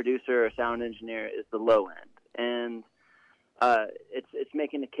producer or sound engineer is the low end, and it's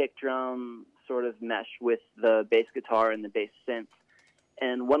making the kick drum sort of mesh with the bass guitar and the bass synth.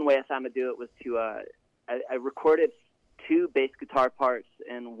 And one way I found to do it was to I recorded 2 bass guitar parts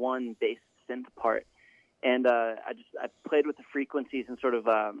and 1 bass synth part, and I played with the frequencies and sort of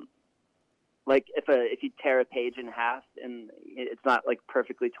like if you tear a page in half and it's not like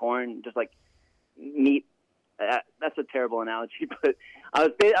perfectly torn, just like neat. That's a terrible analogy, but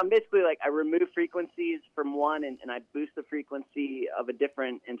I'm basically like I remove frequencies from one and I boost the frequency of a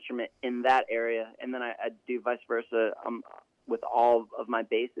different instrument in that area, and then I do vice versa with all of my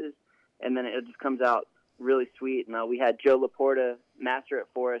basses, and then it just comes out really sweet. And we had Joe Laporta master it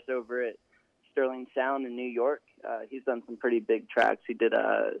for us over at Sterling Sound in New York. He's done some pretty big tracks. He did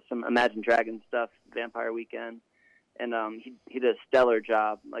some Imagine Dragons stuff, Vampire Weekend, and he did a stellar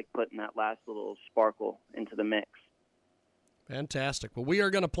job, like putting that last little sparkle into the mix. Fantastic. Well, we are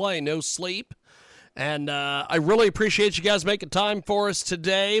going to play No Sleep, and I really appreciate you guys making time for us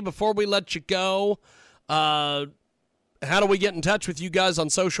today. Before we let you go, how do we get in touch with you guys on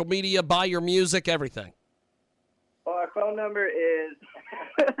social media, buy your music, everything? Well, our phone number is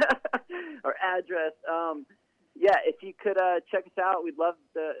our address. Yeah, if you could check us out, we'd love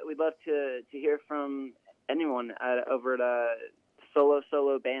to hear from anyone over at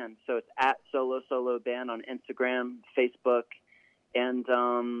Solo Band. So it's at Solo Band on Instagram, Facebook, and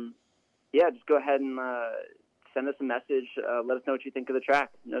just go ahead and send us a message. Let us know what you think of the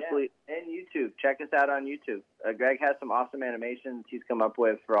track. No Sleep. And YouTube. Check us out on YouTube. Greg has some awesome animations he's come up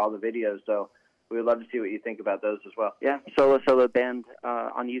with for all the videos, so we would love to see what you think about those as well. Yeah, Solo Band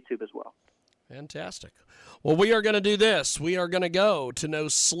on YouTube as well. Fantastic. Well, we are going to do this. We are going to go to No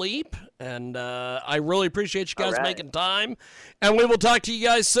Sleep, and I really appreciate you guys making time, and we will talk to you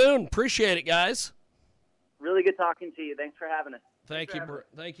guys soon. Appreciate it, guys. Really good talking to you. Thanks for having us. Thank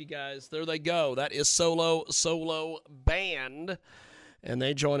you, guys. There they go. That is Solo Band, And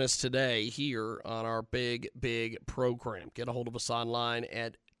they join us today here on our big program. Get a hold of us online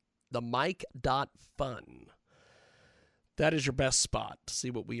at themic.fun. That is your best spot to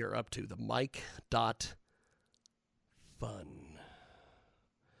see what we are up to. Themic.fun.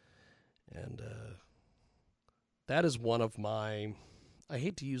 And that is one of my, I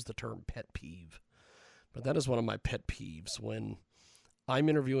hate to use the term pet peeve, but that is one of my pet peeves when I'm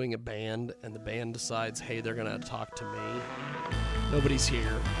interviewing a band and the band decides, hey, they're going to talk to me. Nobody's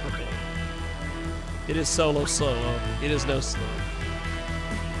here. Okay. It is solo. It is no slow.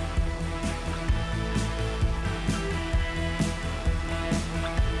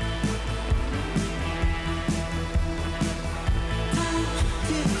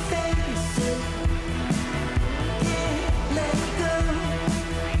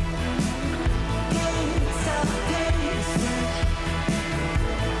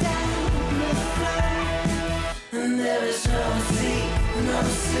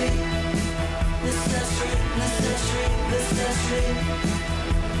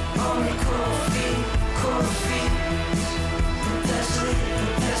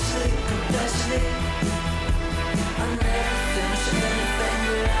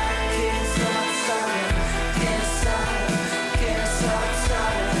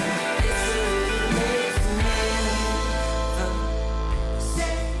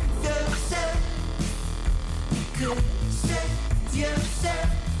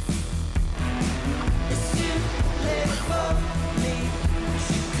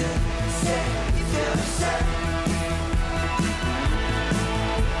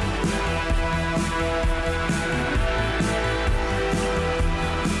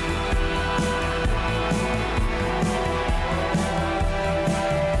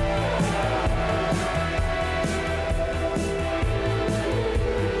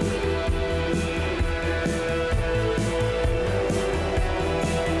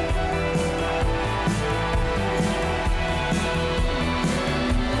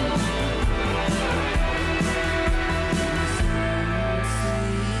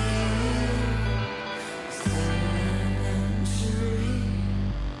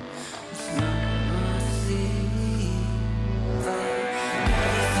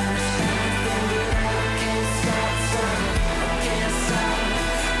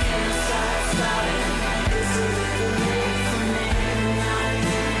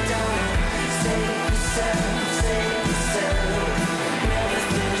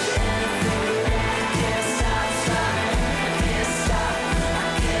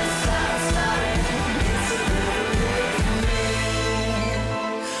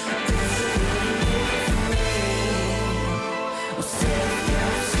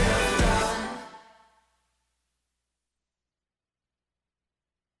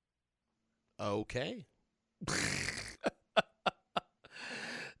 Okay.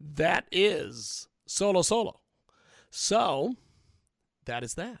 That is solo. So, that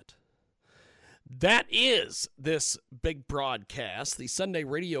is that. That is this big broadcast. The Sunday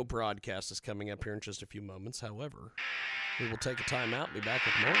radio broadcast is coming up here in just a few moments. However, we will take a time out and be back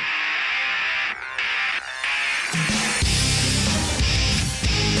with more.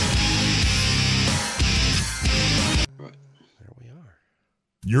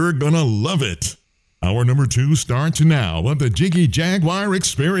 You're gonna love it. Hour number 2 starts now of the Jiggy Jaguar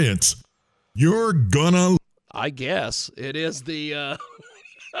Experience. You're gonna... I guess. It is the...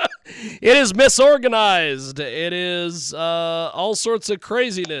 it is misorganized. It is all sorts of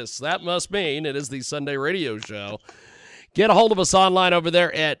craziness. That must mean it is the Sunday radio show. Get a hold of us online over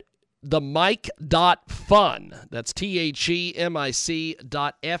there at themic.fun. That's THEMIC.FUN.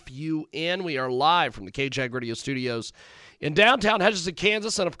 We are live from the KJAG Radio Studios in downtown Hutchinson,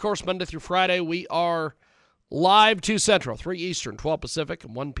 Kansas, and of course, Monday through Friday, we are live 2 Central, 3 Eastern, 12 Pacific,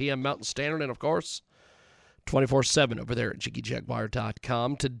 and 1 p.m. Mountain Standard, and of course, 24/7 over there at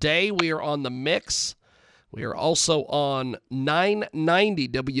JiggyJaguar.com. Today, we are on The Mix. We are also on 990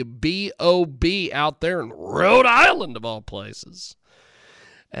 WBOB out there in Rhode Island, of all places.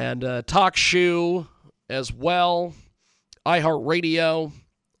 And Talk Shoe as well, iHeartRadio,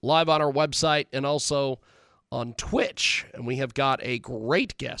 live on our website, and also on Twitch, and we have got a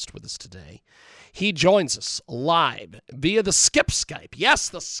great guest with us today. He joins us live via the Skype. Yes,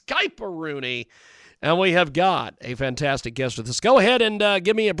 the Skype-a-rooney. And we have got a fantastic guest with us. Go ahead and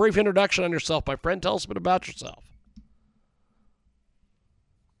give me a brief introduction on yourself, my friend. Tell us a bit about yourself.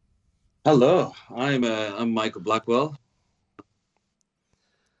 Hello, I'm Michael Blackwell,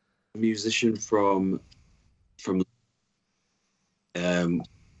 a musician from I'm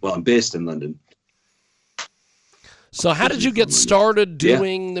based in London. So how did you get started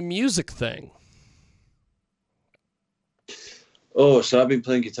doing the music thing? Oh, so I've been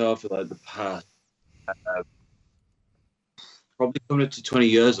playing guitar for like the past probably coming up to 20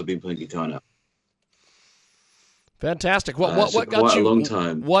 years. I've been playing guitar now. Fantastic. What So got quite you? a long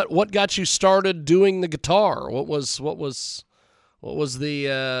time. What got you started doing the guitar? What was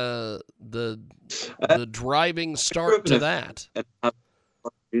the driving start to that?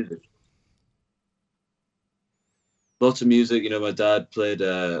 Music. Lots of music. You know, my dad played.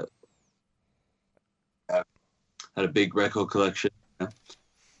 Had a big record collection that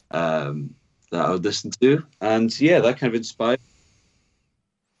I would listen to, and yeah, that kind of inspired.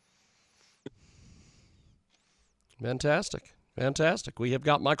 Fantastic. We have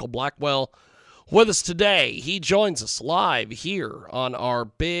got Michael Blackwell with us today. He joins us live here on our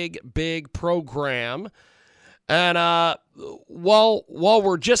big program. And while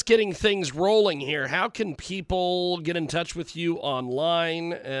we're just getting things rolling here, how can people get in touch with you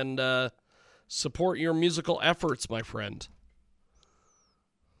online and support your musical efforts, my friend?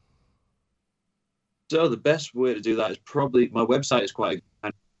 So the best way to do that is probably my website is quite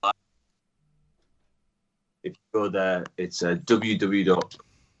a if you go there, it's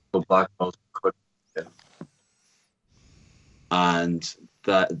www.blackwell.co.uk, and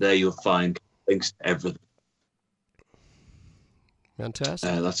there you'll find links to everything.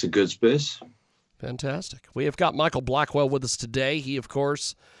 Fantastic. That's a good space. Fantastic. We have got Michael Blackwell with us today. He, of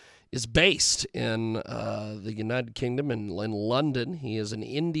course, is based in the United Kingdom in London. He is an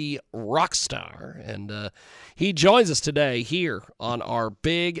indie rock star, and he joins us today here on our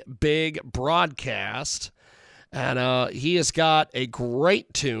big broadcast. And he has got a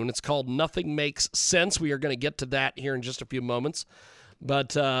great tune. It's called Nothing Makes Sense. We are going to get to that here in just a few moments.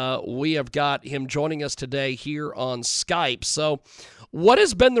 But we have got him joining us today here on Skype. So what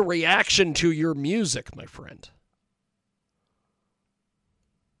has been the reaction to your music, my friend?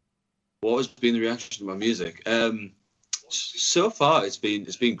 What has been the reaction to my music? So far, it's been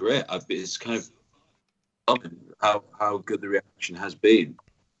great. It's kind of how good the reaction has been.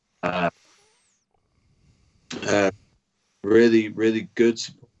 Really good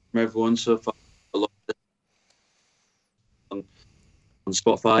support from everyone so far. A lot on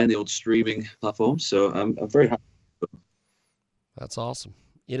Spotify and the old streaming platforms. So I'm very happy. That's awesome.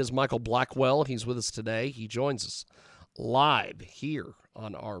 It is Michael Blackwell. He's with us today. He joins us live here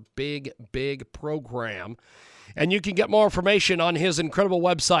on our big program. And you can get more information on his incredible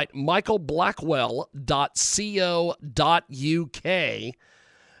website, michaelblackwell.co.uk.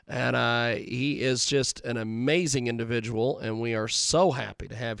 And he is just an amazing individual, and we are so happy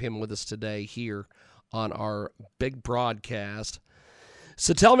to have him with us today here on our big broadcast.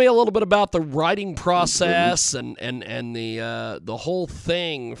 So tell me a little bit about the writing process and the whole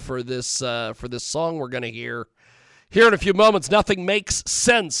thing for this song we're going to hear here in a few moments. Nothing Makes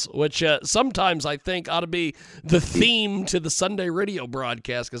Sense, which sometimes I think ought to be the theme to the Sunday radio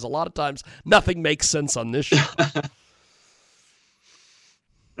broadcast, because a lot of times nothing makes sense on this show.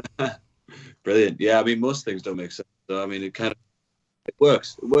 Brilliant. Yeah, I mean, most things don't make sense. So, I mean, it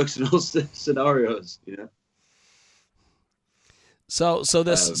works. It works in all scenarios, you know. So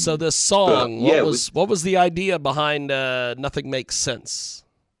this song, what was the idea behind Nothing Makes Sense?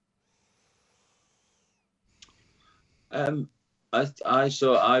 I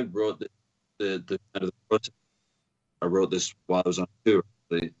wrote the kind of the process. I wrote this while I was on tour,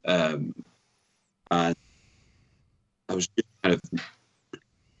 actually, and I was just kind of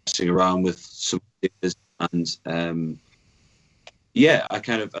messing around with some ideas, and I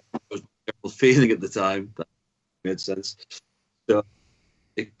was a feeling at the time that made sense. So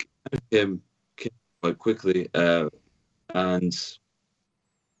it kind of came quite quickly, and I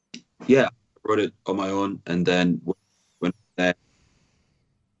wrote it on my own, and then when I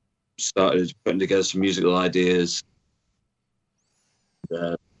started putting together some musical ideas,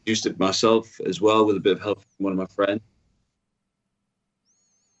 used it myself as well with a bit of help from one of my friends.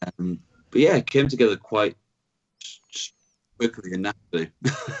 But yeah, it came together quite quickly and naturally.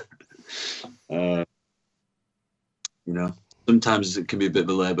 You know, sometimes it can be a bit of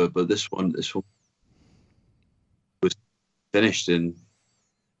a labour, but this one was finished in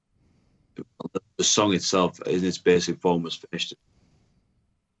the song itself in its basic form was finished.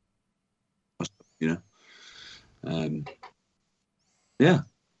 You know,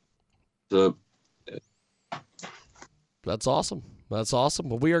 So that's awesome. That's awesome.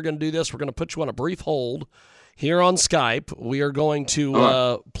 Well, we are going to do this. We're going to put you on a brief hold here on Skype. We are going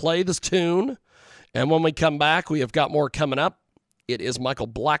to play this tune, and when we come back, we have got more coming up. It is Michael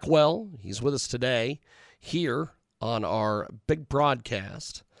Blackwell. He's with us today here on our big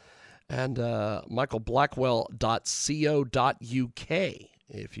broadcast, and michaelblackwell.co.uk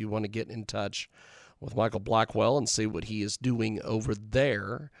if you want to get in touch with Michael Blackwell and see what he is doing over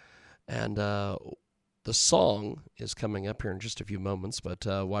there. And the song is coming up here in just a few moments, but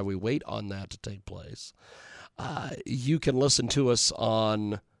while we wait on that to take place, you can listen to us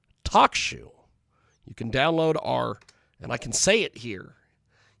on TalkShoe. You can download our, and I can say it here,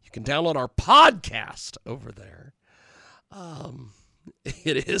 you can download our podcast over there.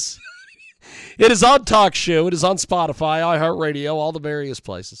 It is on TalkShoe. It is on Spotify, iHeartRadio, all the various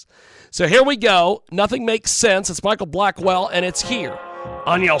places. So here we go. Nothing Makes Sense. It's Michael Blackwell, and it's here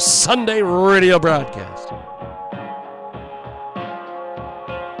on your Sunday radio broadcast.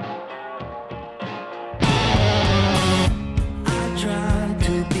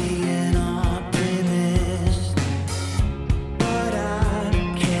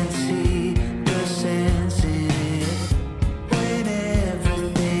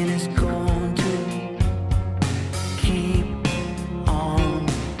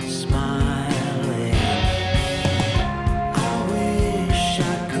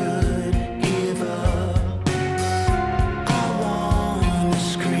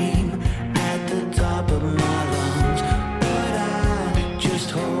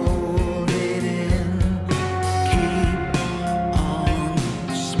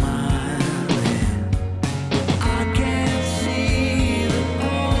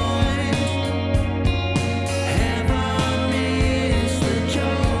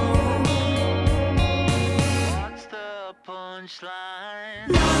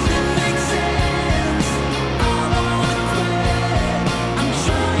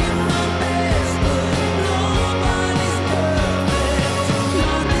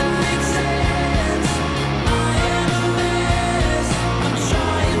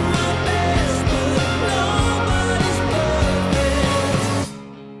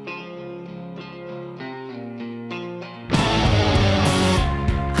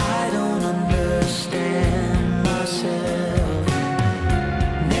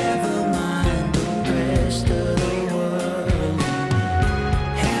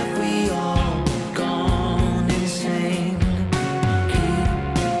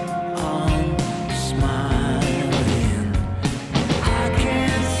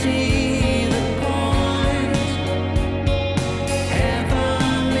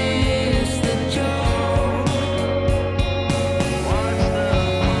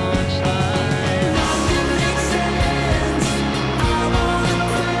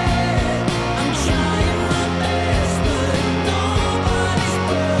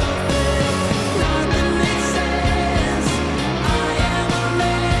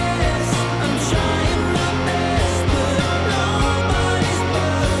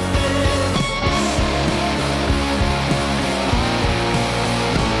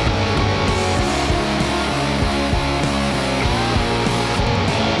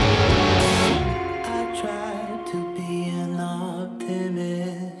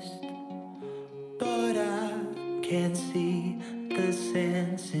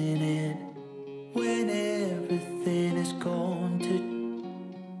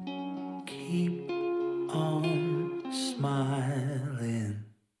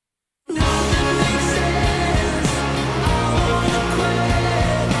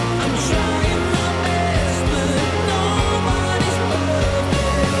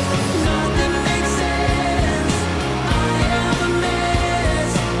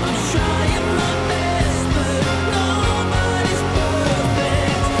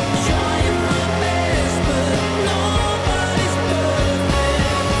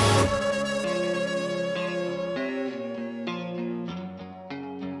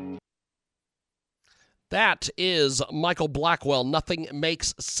 That is Michael Blackwell, Nothing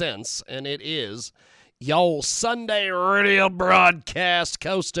Makes Sense, and it is your Sunday radio broadcast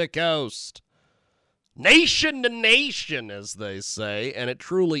coast to coast. Nation to nation, as they say, and it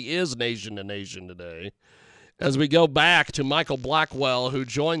truly is nation to nation today. As we go back to Michael Blackwell, who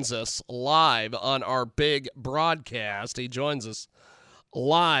joins us live on our big broadcast. He joins us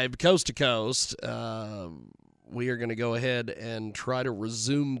live coast to coast. We are going to go ahead and try to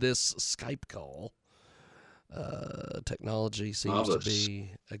resume this Skype call. Technology seems to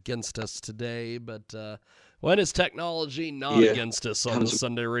be against us today, but when is technology not against us on the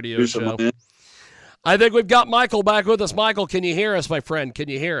Sunday radio show? I think we've got Michael back with us. Michael, can you hear us, my friend? Can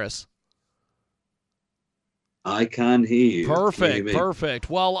you hear us? I can hear you. Perfect.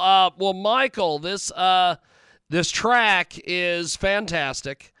 Well, Michael, this track is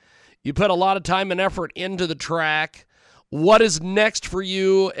fantastic. You put a lot of time and effort into the track. What is next for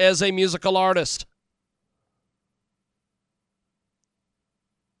you as a musical artist?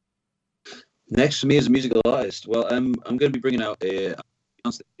 Next for me as a musical artist, well, I'm going to be bringing out a...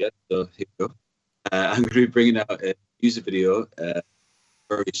 So here we go. I'm going to be bringing out a music video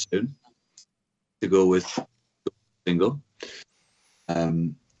very soon to go with the single.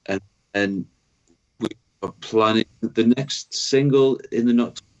 And we are planning the next single in the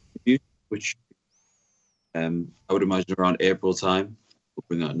not future, which I would imagine around April time. We'll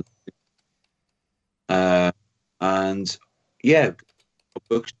bring out another. And yeah,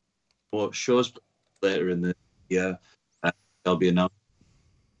 books or shows later in the year. They'll be announced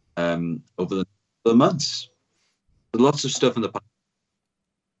over the months. There's lots of stuff in the pipeline.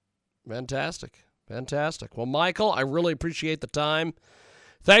 Fantastic. Well, Michael, I really appreciate the time.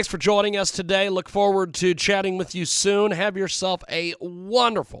 Thanks for joining us today. Look forward to chatting with you soon. Have yourself a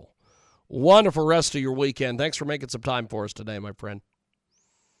wonderful rest of your weekend. Thanks for making some time for us today, my friend.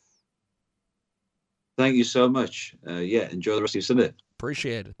 Thank you so much. Enjoy the rest of your Sunday.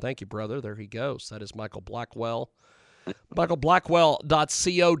 Appreciate it. Thank you, brother. There he goes. That is Michael Blackwell.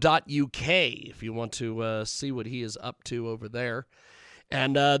 michaelblackwell.co.uk if you want to see what he is up to over there.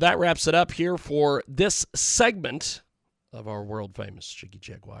 And that wraps it up here for this segment of our world-famous Jiggy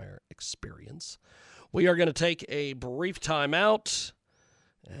Jaguar experience. We are going to take a brief time out,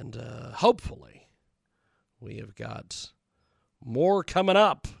 and hopefully we have got more coming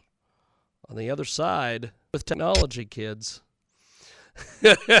up on the other side with technology, kids.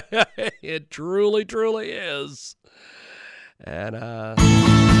 It truly is. And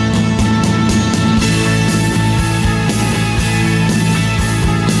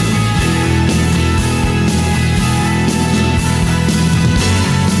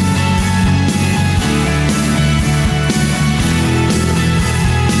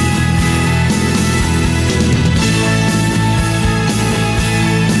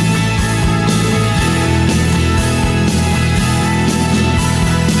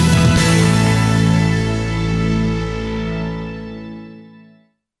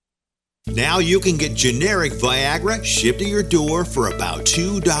Now you can get generic Viagra shipped to your door for about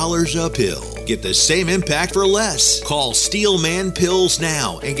 $2 a pill. Get the same impact for less. Call Steelman Pills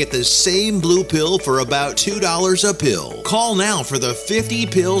now and get the same blue pill for about $2 a pill. Call now for the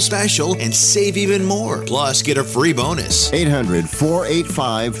 50-pill special and save even more. Plus, get a free bonus.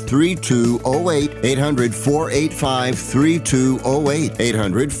 800-485-3208. 800-485-3208.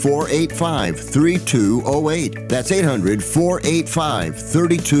 800-485-3208. That's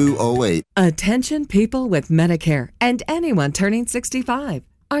 800-485-3208. Attention people with Medicare and anyone turning 65.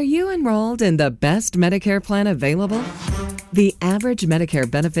 Are you enrolled in the best Medicare plan available? The average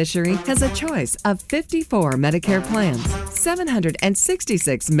Medicare beneficiary has a choice of 54 Medicare plans,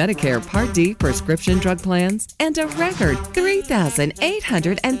 766 Medicare Part D prescription drug plans, and a record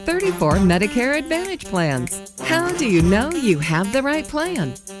 3,834 Medicare Advantage plans. How do you know you have the right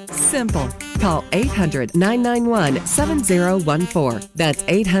plan? Simple. Call 800-991-7014. That's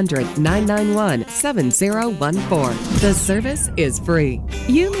 800-991-7014. The service is free.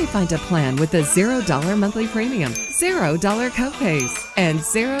 You may find a plan with a $0 monthly premium, $0 copays, and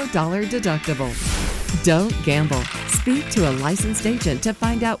 $0 deductible. Don't gamble. Speak to a licensed agent to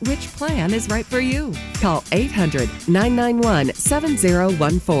find out which plan is right for you. Call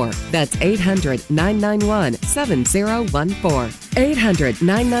 800-991-7014. That's 800-991-7014.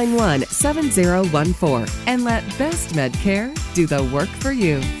 800-991-7014. And let Best Med Care do the work for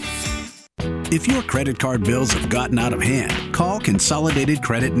you. If your credit card bills have gotten out of hand, call Consolidated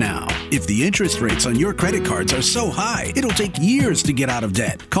Credit now. If the interest rates on your credit cards are so high, it'll take years to get out of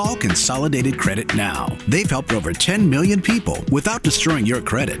debt. Call Consolidated Credit now. They've helped over 10 million people without destroying your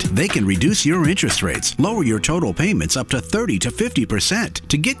credit. They can reduce your interest rates, lower your total payments up to 30 to 50%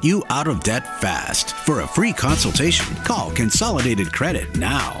 to get you out of debt fast. For a free consultation, call Consolidated Credit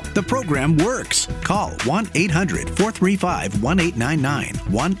now. The program works. Call 1-800-435-1899.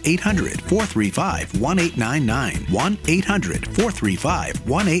 1-800-435-1899.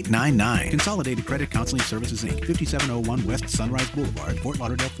 1-800-435-1899. Consolidated Credit Counseling Services, Inc., 5701 West Sunrise Boulevard, Fort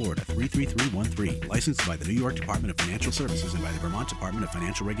Lauderdale, Florida, 33313. Licensed by the New York Department of Financial Services and by the Vermont Department of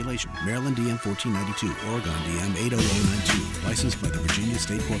Financial Regulation. Maryland DM 1492, Oregon DM 80092. Licensed by the Virginia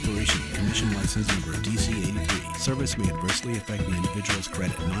State Corporation. Commission license number DC 83. Service may adversely affect the individual's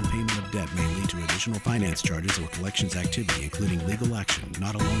credit. Non-payment of debt may lead to additional finance charges or collections activity, including legal action,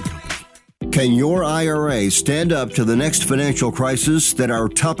 not a loan company. Can your IRA stand up to the next financial crisis that our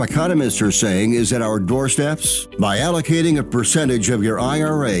top economists are saying is at our doorsteps? By allocating a percentage of your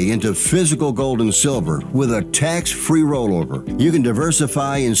IRA into physical gold and silver with a tax-free rollover, you can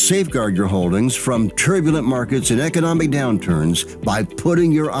diversify and safeguard your holdings from turbulent markets and economic downturns by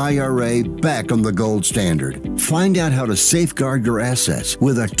putting your IRA back on the gold standard. Find out how to safeguard your assets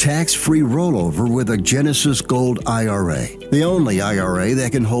with a tax-free rollover with a Genesis Gold IRA. the only IRA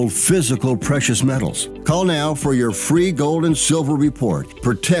that can hold physical precious metals. Call now for your free gold and silver report.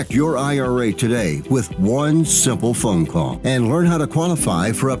 Protect your IRA today with one simple phone call and learn how to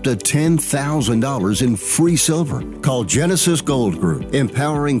qualify for up to $10,000 in free silver. Call Genesis Gold Group,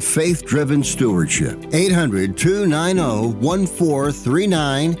 empowering faith-driven stewardship.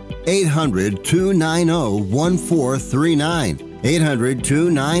 800-290-1439. 800-290-1439.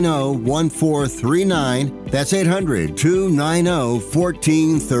 800-290-1439. That's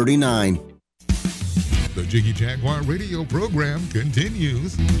 800-290-1439. The Jiggy Jaguar radio program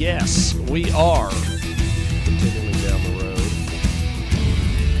continues. Yes, we are continuing down the road.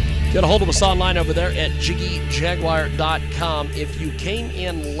 Get a hold of us online over there at jiggyjaguar.com. If you came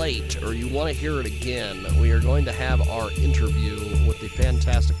in late or you want to hear it again, we are going to have our interview with the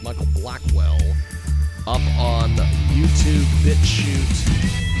fantastic Michael Blackwell up on YouTube, BitChute,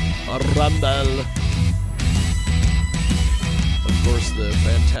 Rumble. Of course, the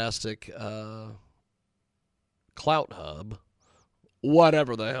fantastic Clout Hub,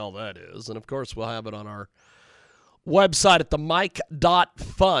 whatever the hell that is. And, of course, we'll have it on our website at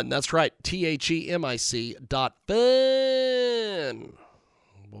themic.fun. That's right, THEMIC.fun.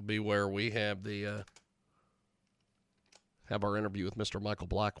 Will be where we have the have our interview with Mr. Michael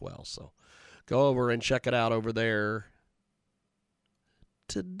Blackwell. So go over and check it out over there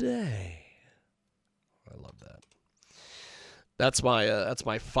today. I love that. That's my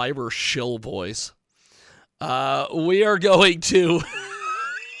Fiverr shill voice. We are going to.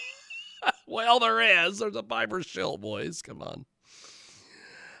 Well, there's a Fiverr shill voice. Come on.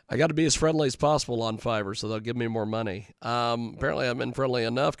 I got to be as friendly as possible on Fiverr, so they'll give me more money. Apparently, I've been friendly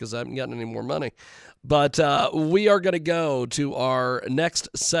enough because I haven't gotten any more money. But we are going to go to our next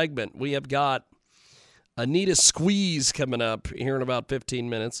segment. We have got Anita Squeeze coming up here in about 15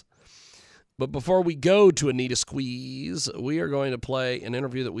 minutes. But before we go to Anita Squeeze, we are going to play an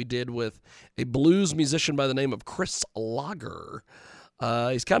interview that we did with a blues musician by the name of Chris Lager.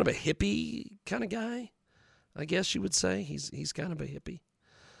 He's kind of a hippie kind of guy, I guess you would say. He's kind of a hippie.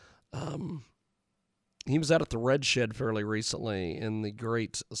 He was out at the Red Shed fairly recently in the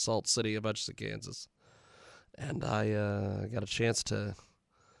great Salt City of Hutchinson, Kansas. And I got a chance to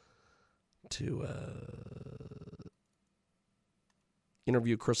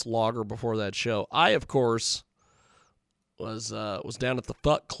interview Chris Lager before that show. I, of course, was down at the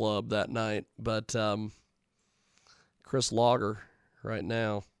Fuck Club that night, but Chris Lager right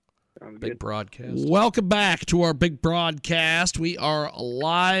now. Big broadcast. Welcome back to our big broadcast. We are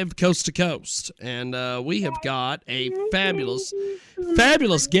live coast to coast, and we have got a fabulous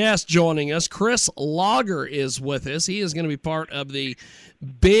guest joining us. Chris Lager is with us. He is going to be part of the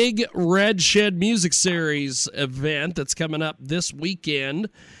Big Red Shed Music Series event that's coming up this weekend.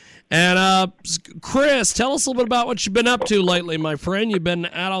 And Chris, tell us a little bit about what you've been up to lately, my friend. You've been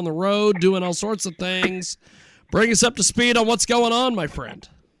out on the road doing all sorts of things. Bring us up to speed on what's going on, my friend.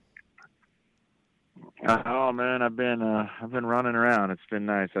 Oh man, I've been running around. It's been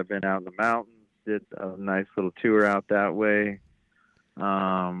nice. I've been out in the mountains, did a nice little tour out that way.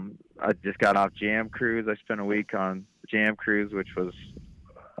 I just got off Jam Cruise. I spent a week on Jam Cruise, which was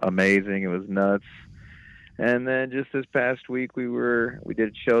amazing. It was nuts. And then just this past week, we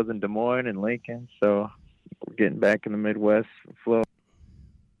did shows in Des Moines and Lincoln. So we're getting back in the Midwest flow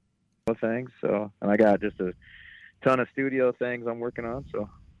of things. So, and I got just a ton of studio things I'm working on. So.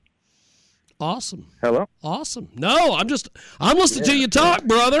 Awesome. Hello. Awesome. No, I'm listening to you talk,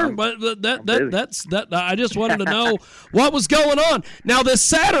 brother. But that's I just wanted to know what was going on. Now, this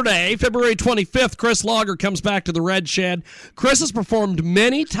Saturday, February 25th, Chris Lager comes back to the Red Shed. Chris has performed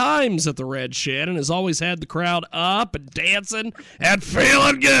many times at the Red Shed and has always had the crowd up and dancing and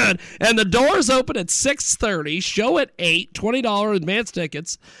feeling good. And the doors open at 6:30. Show at 8. $20 advance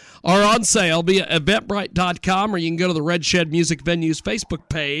tickets are on sale via Eventbrite.com, or you can go to the Red Shed Music Venues Facebook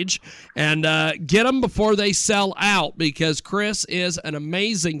page and get them before they sell out, because Chris is an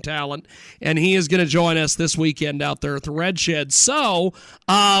amazing talent, and he is going to join us this weekend out there at the Red Shed. So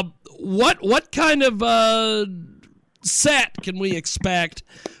what kind of set can we expect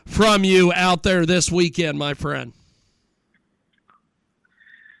from you out there this weekend, my friend?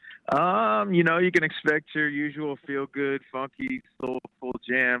 You can expect your usual feel-good, funky, soulful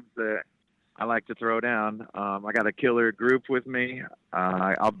jams that I like to throw down. I got a killer group with me.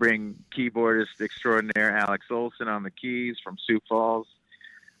 I'll bring keyboardist extraordinaire Alex Olson on the keys from Sioux Falls.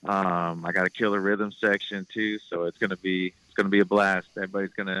 I got a killer rhythm section too, so it's gonna be a blast.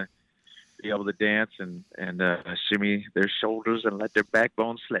 Everybody's gonna be able to dance and shimmy their shoulders and let their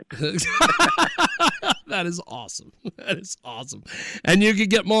backbone slip. That is awesome. That is awesome. And you can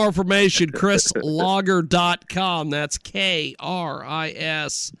get more information, chrislager.com. That's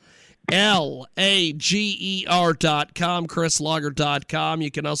KRISLAGER.com, chrislager.com.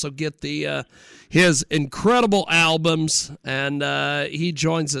 You can also get his incredible albums, and he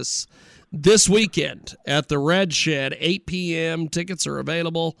joins us this weekend at the Red Shed, 8 p.m. Tickets are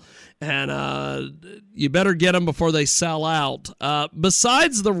available, and you better get them before they sell out.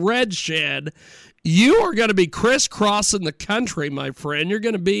 Besides the Red Shed, you are going to be crisscrossing the country, my friend. You're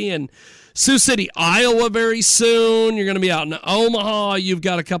going to be in Sioux City, Iowa very soon. You're going to be out in Omaha. You've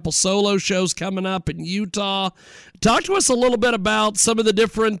got a couple solo shows coming up in Utah. Talk to us a little bit about some of the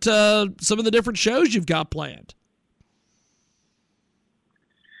different shows you've got planned.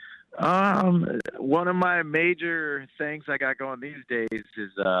 One of my major things I got going these days is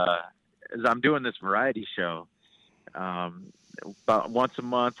I'm doing this variety show. About once a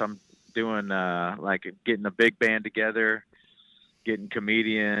month, I'm doing like getting a big band together, getting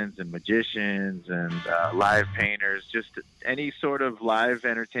comedians and magicians and live painters, just any sort of live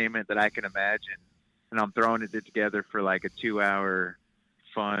entertainment that I can imagine, and I'm throwing it together for like a 2-hour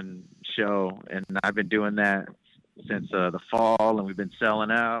fun show. And I've been doing that since the fall, and we've been selling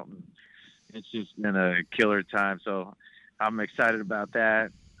out. And it's just been a killer time, so I'm excited about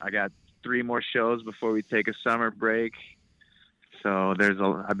that. I got 3 more shows before we take a summer break. So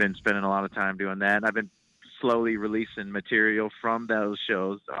I've been spending a lot of time doing that. And I've been slowly releasing material from those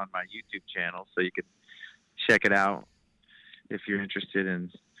shows on my YouTube channel, so you can check it out if you're interested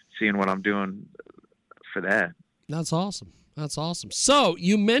in seeing what I'm doing for that. That's awesome. That's awesome. So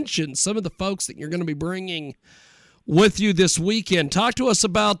you mentioned some of the folks that you're going to be bringing with you this weekend. Talk to us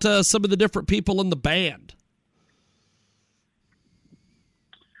about some of the different people in the band.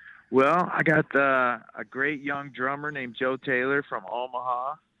 Well, I got a great young drummer named Joe Taylor from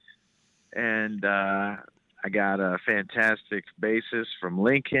Omaha, and I got a fantastic bassist from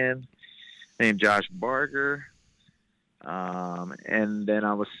Lincoln named Josh Barger, and then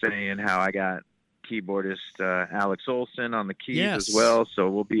I was saying how I got keyboardist Alex Olson on the keys as well. So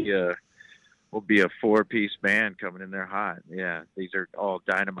we'll be a 4-piece band coming in there hot. Yeah, these are all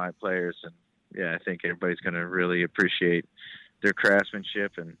dynamite players, and yeah, I think everybody's going to really appreciate their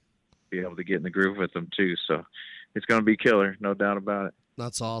craftsmanship and be able to get in the groove with them too. So it's going to be killer, no doubt about it.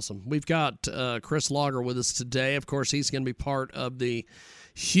 That's awesome. We've got Chris Lager with us today. Of course, he's going to be part of the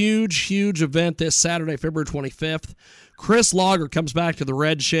huge event this Saturday, February 25th. Chris Lager comes back to the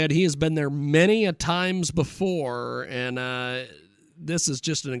Red Shed. He has been there many a times before, and this is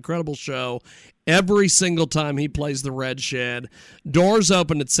just an incredible show. Every single time he plays the Red Shed. Doors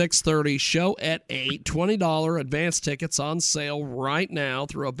open at 6:30, show at 8. $20 advance tickets on sale right now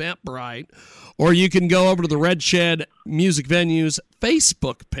through Eventbrite. Or you can go over to the Red Shed Music Venues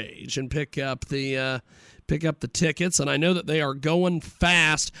Facebook page and pick up the tickets. And I know that they are going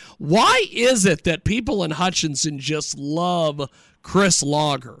fast. Why is it that people in Hutchinson just love Chris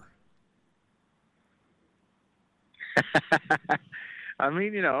Lager? I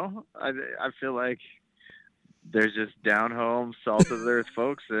mean, I feel like there's just down-home, salt-of-the-earth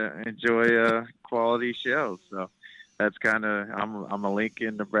folks that enjoy quality shows. So that's kind of, I'm a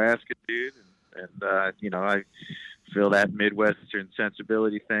Lincoln, Nebraska dude, and I feel that Midwestern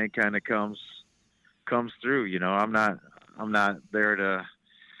sensibility thing kind of comes through. I'm not there to,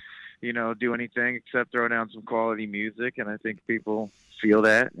 do anything except throw down some quality music, and I think people feel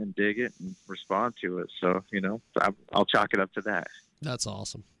that and dig it and respond to it. So, I'll chalk it up to that. That's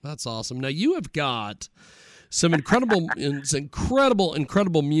awesome. That's awesome. Now, you have got some incredible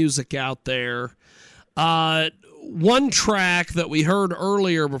music out there. One track that we heard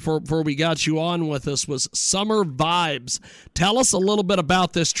earlier before we got you on with us was Summer Vibes. Tell us a little bit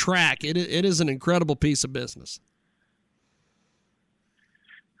about this track. It is an incredible piece of business.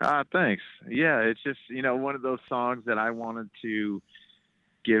 Thanks. Yeah, it's just, one of those songs that I wanted to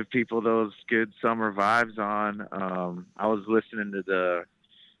give people those good summer vibes on. I was listening to the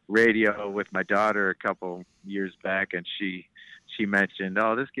radio with my daughter a couple years back, and she mentioned,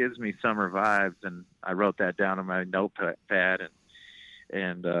 "Oh, this gives me summer vibes," and I wrote that down on my notepad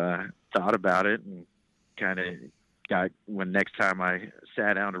and thought about it, and kind of when next time I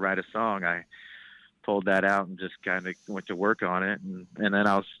sat down to write a song, I pulled that out and just kind of went to work on it, and then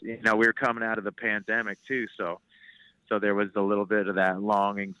I was, we were coming out of the pandemic too, so there was a little bit of that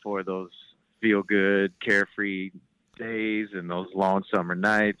longing for those feel-good, carefree days and those long summer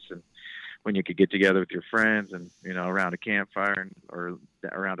nights, and when you could get together with your friends and, around a campfire or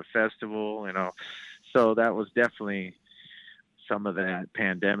around a festival, so that was definitely some of that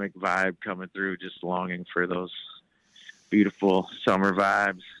pandemic vibe coming through, just longing for those beautiful summer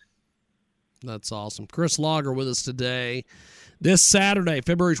vibes. That's awesome. Chris Lager with us today. This Saturday,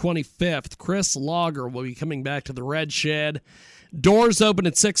 February 25th, Chris Lager will be coming back to the Red Shed. Doors open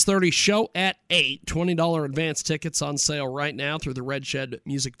at 6:30, show at 8. $20 advance tickets on sale right now through the Red Shed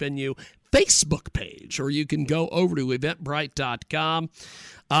Music Venue Facebook page, or you can go over to eventbrite.com.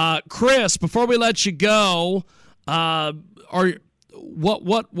 Chris, before we let you go,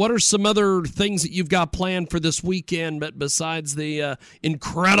 what are some other things that you've got planned for this weekend, but besides the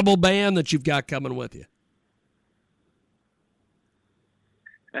incredible band that you've got coming with you?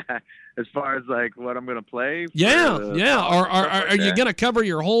 As far as like what I'm gonna play, yeah. Are you gonna cover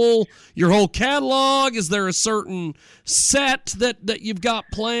your whole catalog? Is there a certain set that you've got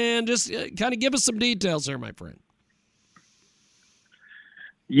planned? Just kind of give us some details there, my friend.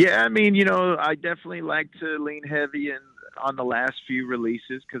 Yeah, I mean, I definitely like to lean heavy on the last few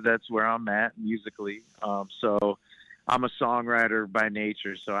releases because that's where I'm at musically. So I'm a songwriter by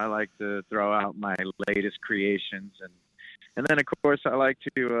nature, so I like to throw out my latest creations, and then of course I like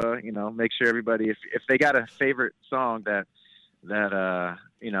to make sure everybody, if they got a favorite song that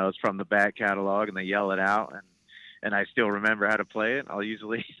is from the back catalog and they yell it out and I still remember how to play it, I'll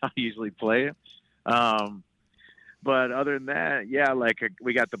usually play it. But other than that, yeah,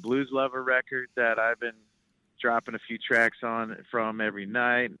 we got the Blues Lover record that I've been dropping a few tracks on from every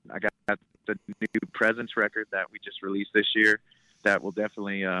night. I got the new Presence record that we just released this year that will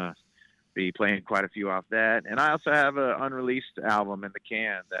definitely be playing quite a few off that. And I also have an unreleased album in the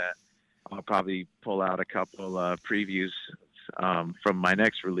can that I'll probably pull out a couple previews from my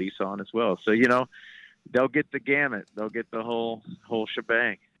next release on as well. So, they'll get the gamut. They'll get the whole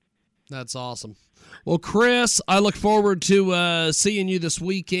shebang. That's awesome. Well, Chris, I look forward to seeing you this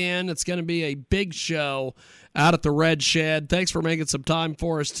weekend. It's going to be a big show out at the Red Shed. Thanks for making some time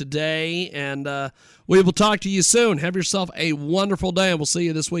for us today, and we will talk to you soon. Have yourself a wonderful day, and we'll see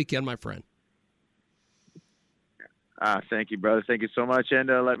you this weekend, my friend. Thank you, brother. Thank you so much, and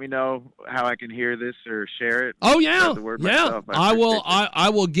let me know how I can hear this or share it. Oh yeah, Spread the word myself. I will. I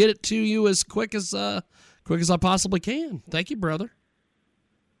will get it to you as quick as I possibly can. Thank you, brother.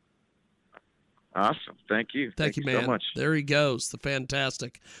 Awesome. Thank you. Thank you, man. So much. There he goes, the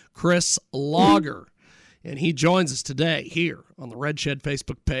fantastic Chris Lager. And he joins us today here on the Red Shed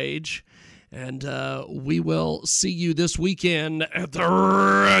Facebook page. And we will see you this weekend at the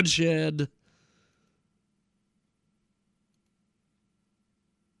Red Shed.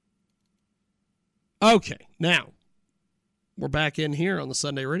 Okay, now we're back in here on the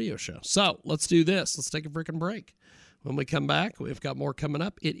Sunday radio show. So let's do this. Let's take a freaking break. When we come back, we've got more coming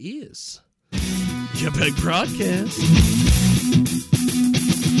up. It is your big broadcast.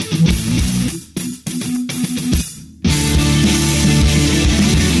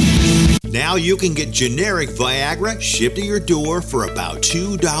 Now you can get generic Viagra shipped to your door for about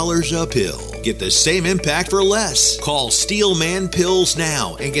 $2 a pill. Get the same impact for less. Call Steelman Pills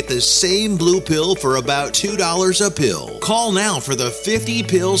now and get the same blue pill for about $2 a pill. Call now for the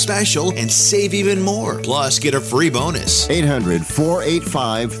 50-pill special and save even more. Plus, get a free bonus.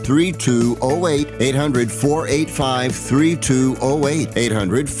 800-485-3208. 800-485-3208.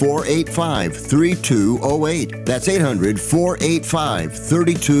 800-485-3208. That's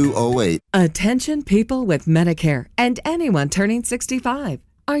 800-485-3208. Attention people with Medicare and anyone turning 65.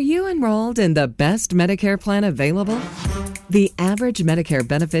 Are you enrolled in the best Medicare plan available? The average Medicare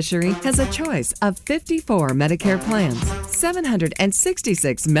beneficiary has a choice of 54 Medicare plans,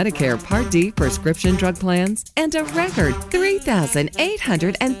 766 Medicare Part D prescription drug plans, and a record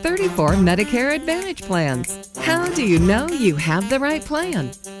 3,834 Medicare Advantage plans. How do you know you have the right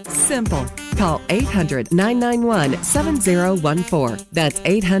plan? Simple. Call 800-991-7014. That's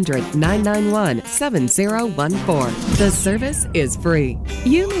 800-991-7014. The service is free.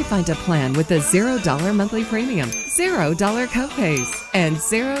 You may find a plan with a $0 monthly premium, $0 copays, and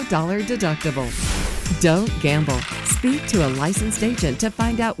 $0 deductible. Don't gamble. Speak to a licensed agent to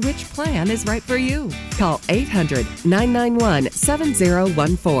find out which plan is right for you. Call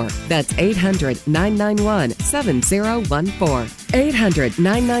 800-991-7014. That's 800-991-7014.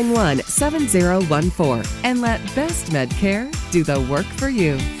 800-991-7014. And let Best Medcare do the work for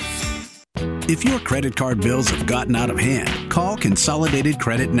you. If your credit card bills have gotten out of hand, Call Consolidated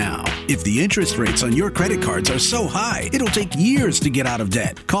Credit now. If the interest rates on your credit cards are so high, it'll take years to get out of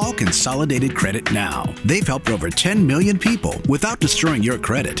debt. Call Consolidated Credit now. They've helped over 10 million people. Without destroying your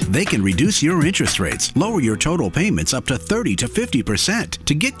credit, they can reduce your interest rates, lower your total payments up to 30 to 50%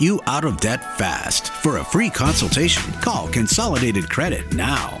 to get you out of debt fast. For a free consultation, call Consolidated Credit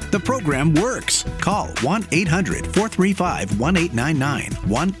now. The program works. Call 1-800-435-1899.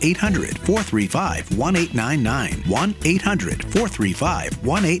 1-800-435-1899.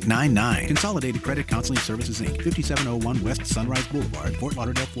 1-800-435-1899. Consolidated Credit Counseling Services, Inc., 5701 West Sunrise Boulevard, Fort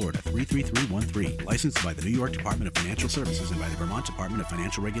Lauderdale, Florida, 33313. Licensed by the New York Department of Financial Services and by the Vermont Department of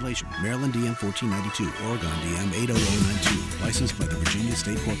Financial Regulation. Maryland DM 1492, Oregon DM 80092. Licensed by the Virginia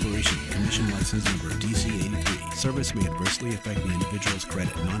State Corporation. Commission license number DC 83. Service may adversely affect the individual's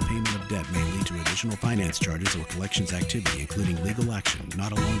credit. Non-payment of debt may lead to additional finance charges or collections activity, including legal action,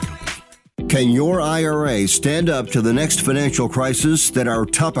 not a loan company. Can your IRA stand up to the next financial crisis that our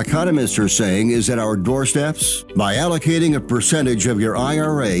top economists are saying is at our doorsteps? By allocating a percentage of your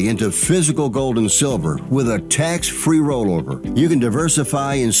IRA into physical gold and silver with a tax-free rollover, you can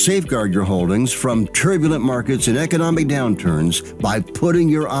diversify and safeguard your holdings from turbulent markets and economic downturns by putting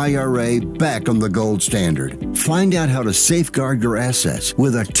your IRA back on the gold standard. Find out how to safeguard your assets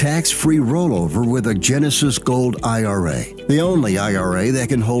with a tax-free rollover with a Genesis Gold IRA, the only IRA that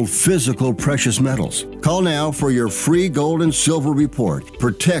can hold physical precious metals. Call now for your free gold and silver report.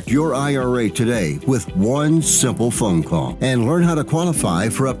 Protect your IRA today with one simple phone call and learn how to qualify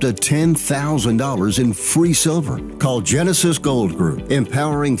for up to $10,000 in free silver. Call Genesis Gold Group,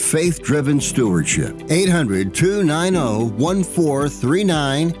 empowering faith-driven stewardship.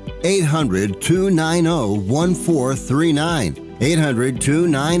 800-290-1439. 800-290-1439.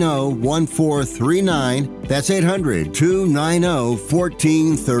 800-290-1439. That's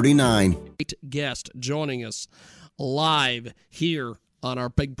 800-290-1439. Great guest joining us live here on our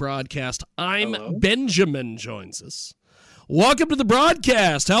big broadcast. Benjamin joins us. Welcome to the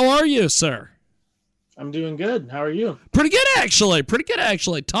broadcast. How are you, sir? I'm doing good. How are you? Pretty good, actually.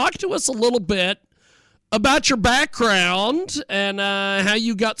 Talk to us a little bit about your background and how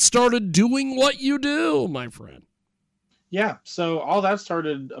you got started doing what you do, my friend. Yeah, so all that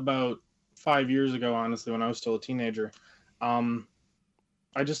started about 5 years ago, honestly, when I was still a teenager.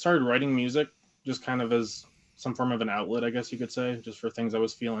 I just started writing music, just kind of as some form of an outlet, I guess you could say, just for things I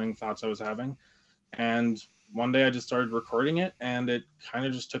was feeling, thoughts I was having. And one day I just started recording it, and it kind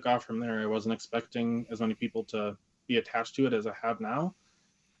of just took off from there. I wasn't expecting as many people to be attached to it as I have now.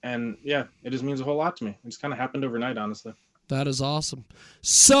 And yeah, it just means a whole lot to me. It just kind of happened overnight, honestly. That is awesome.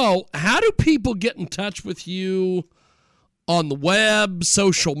 So how do people get in touch with you on the web,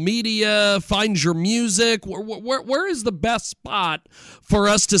 social media, find your music? Where is the best spot for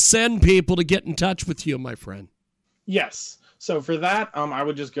us to send people to get in touch with you, my friend? Yes. So for that, I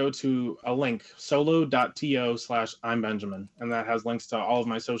would just go to a link, solo.to/I'mBenjamin. And that has links to all of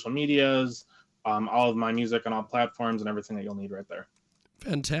my social medias, all of my music on all platforms, and everything that you'll need right there.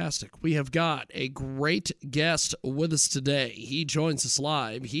 Fantastic. We have got a great guest with us today. He joins us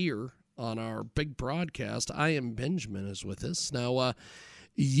live here on our big broadcast. I Am Benjamin is with us. Now,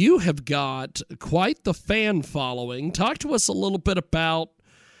 you have got quite the fan following. Talk to us a little bit about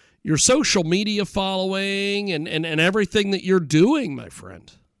your social media following and everything that you're doing, my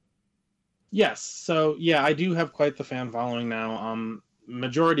friend. Yes. So, yeah, I do have quite the fan following now.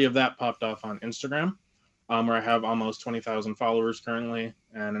 Majority of that popped off on Instagram, where I have almost 20,000 followers currently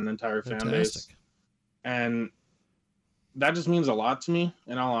and an entire fan base. And that just means a lot to me,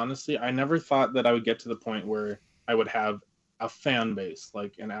 in all honesty. I never thought that I would get to the point where I would have a fan base,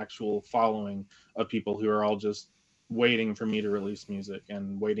 like an actual following of people who are all just waiting for me to release music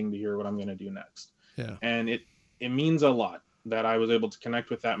and waiting to hear what I'm going to do next. Yeah. And it means a lot that I was able to connect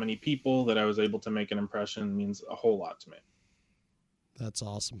with that many people, that I was able to make an impression. Means a whole lot to me. That's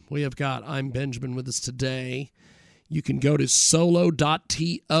awesome. We have got I'm Benjamin with us today. You can go to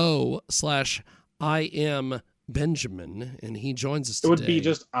solo.to/I'mBenjamin, and he joins us today. It would be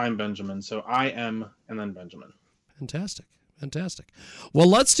just I'm Benjamin. So I am and then Benjamin. Fantastic. Well,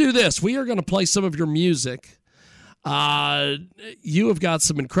 let's do this. We are going to play some of your music. You have got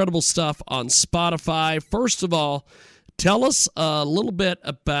some incredible stuff on Spotify. First of all, tell us a little bit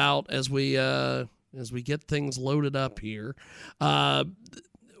about, as we get things loaded up here, how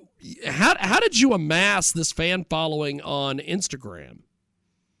did you amass this fan following on Instagram?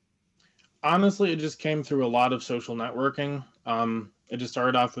 Honestly, it just came through a lot of social networking. It just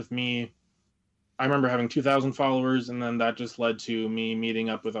started off with me. I remember having 2,000 followers, and then that just led to me meeting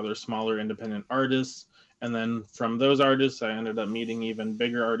up with other smaller independent artists. And then from those artists, I ended up meeting even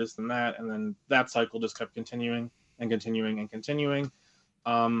bigger artists than that. And then that cycle just kept continuing. and continuing.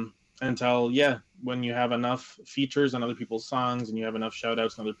 Until, when you have enough features on other people's songs and you have enough shout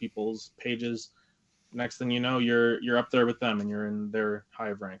outs on other people's pages, next thing you know, you're up there with them and you're in their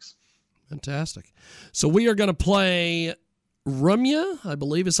hive ranks. Fantastic. So we are going to play Rumia, I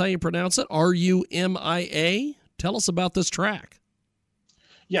believe is how you pronounce it, Rumia. Tell us about this track.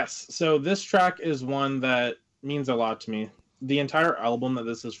 Yes, so this track is one that means a lot to me. The entire album that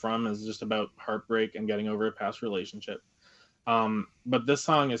this is from is just about heartbreak and getting over a past relationship. But this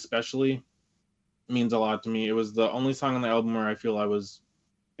song especially means a lot to me. It was the only song on the album where I feel I was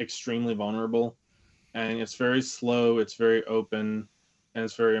extremely vulnerable. And it's very slow, it's very open, and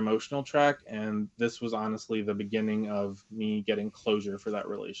it's a very emotional track. And this was honestly the beginning of me getting closure for that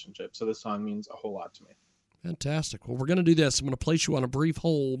relationship. So this song means a whole lot to me. Fantastic. Well, we're going to do this. I'm going to place you on a brief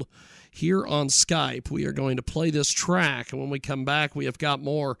hold here on Skype. We are going to play this track, and when we come back, we have got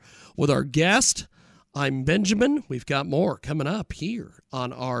more with our guest. I'm Benjamin. We've got more coming up here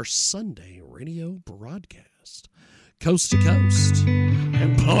on our Sunday radio broadcast. Coast to coast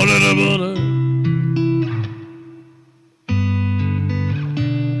and border to border.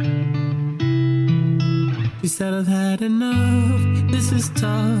 She said I've had enough, this is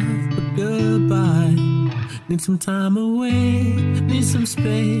tough, but goodbye. Need some time away, need some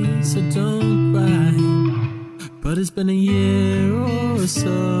space, so don't cry. But it's been a year or so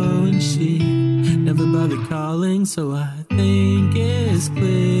and she never bothered calling, so I think it's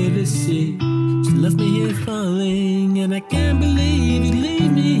clear to see she left me here falling. And I can't believe you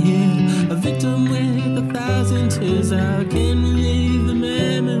leave me here, a victim with 1,000 tears. How can we leave the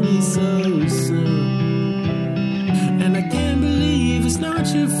memory so soon? And I can't believe it's not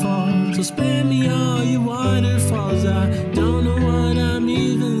your fault, so spare me all your waterfalls. I don't know what I'm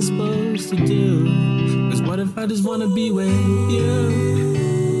even supposed to do, 'cause what if I just wanna be with you?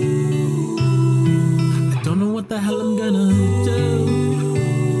 I don't know what the hell I'm gonna do,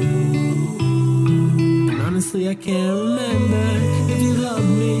 and honestly I can't remember if you love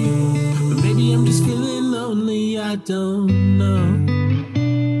me, but maybe I'm just feeling lonely. I don't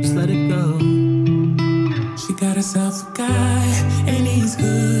know, just let it go. She got herself a guy, and he's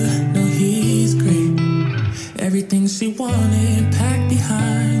good, no he's great. Everything she wanted packed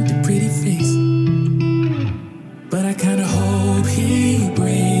behind a pretty face. But I kinda hope he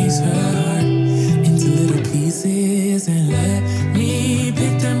breaks her heart into little pieces and let me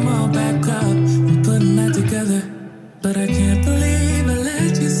pick them all back up and put them back together. But I can't believe I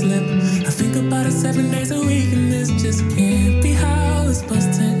let you slip. I think about it 7 days a week, and this just can't be how it's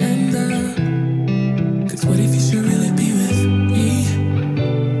supposed to end up. What if you should really be with me?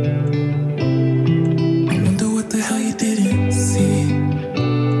 I wonder what the hell you didn't see.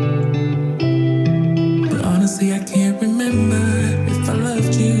 But honestly I can't remember if I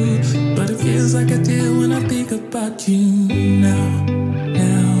loved you, but it feels like I did when I think about you now,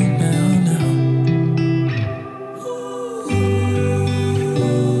 now, now, now.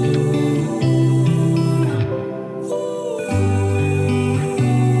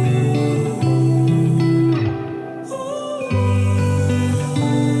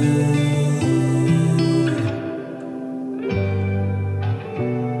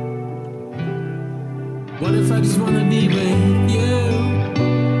 What if I just wanna be with you?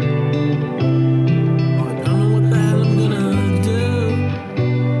 Oh, I don't know what the hell I'm gonna do.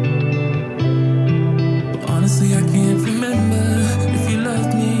 But honestly, I can't remember if you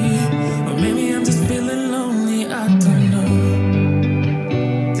loved me, or maybe I'm just feeling lonely. I don't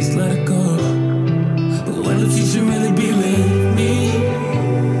know. Just let it go. But what if you should really be with me?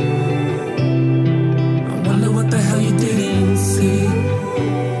 I wonder what the hell you didn't see.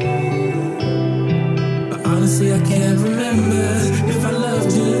 Honestly, I can't remember if I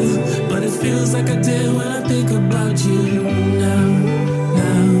loved you, but it feels like I did when I think about you now,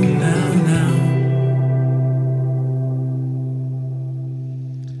 now, now, now.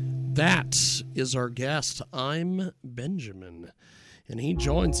 That is our guest. I'm Benjamin, and he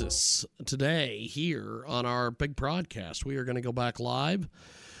joins us today here on our big broadcast. We are going to go back live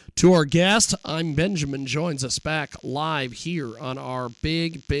to our guest. I'm Benjamin joins us back live here on our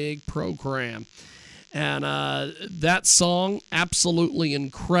big program. And that song, absolutely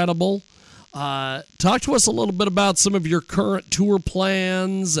incredible. Talk to us a little bit about some of your current tour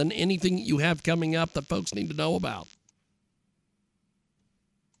plans and anything that you have coming up that folks need to know about.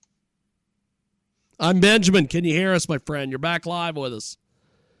 I'm Benjamin. Can you hear us, my friend? You're back live with us.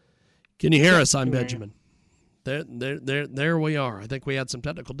 Can you hear us? I'm Benjamin. There we are. I think we had some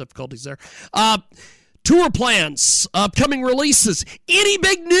technical difficulties there. Tour plans, upcoming releases, any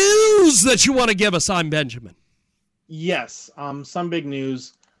big news that you want to give us? I'm Benjamin. Yes, some big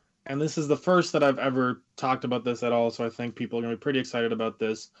news. And this is the first that I've ever talked about this at all, so I think people are going to be pretty excited about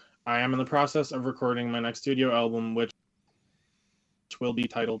this. I am in the process of recording my next studio album, which will be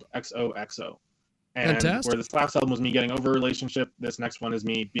titled XOXO. And Fantastic. where this last album was me getting over a relationship, this next one is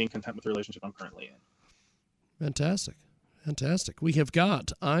me being content with the relationship I'm currently in. Fantastic. Fantastic. We have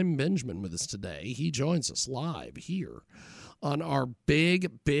got I'm Benjamin with us today. He joins us live here on our big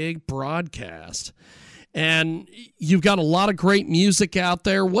broadcast. And you've got a lot of great music out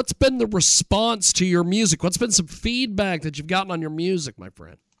there. What's been the response to your music? What's been some feedback that you've gotten on your music, my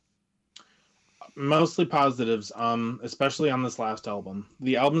friend? Mostly positives, especially on this last album.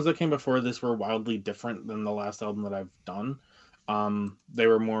 The albums that came before this were wildly different than the last album that I've done. They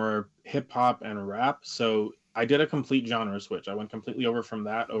were more hip-hop and rap, so I did a complete genre switch. I went completely over from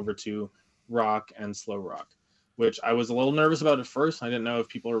that over to rock and slow rock, which I was a little nervous about at first. I didn't know if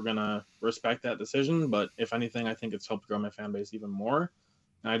people were going to respect that decision, but if anything, I think it's helped grow my fan base even more.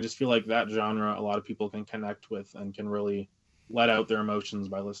 And I just feel like that genre, a lot of people can connect with and can really let out their emotions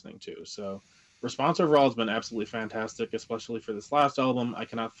by listening to. So response overall has been absolutely fantastic, especially for this last album. I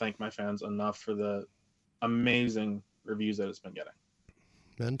cannot thank my fans enough for the amazing reviews that it's been getting.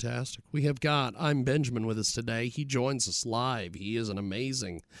 Fantastic. We have got I'm Benjamin with us today. He joins us live. He is an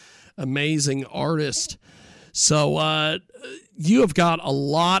amazing artist. So you have got a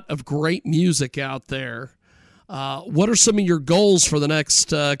lot of great music out there. What are some of your goals for the next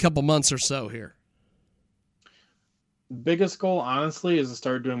couple months or so here? Biggest goal, honestly, is to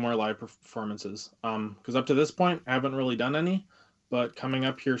start doing more live performances. Because up to this point, I haven't really done any. But coming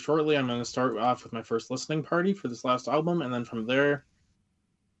up here shortly, I'm going to start off with my first listening party for this last album. And then from there,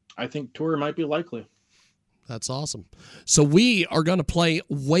 I think tour might be likely. That's awesome. So we are going to play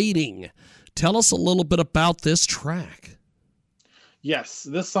Waiting. Tell us a little bit about this track. Yes,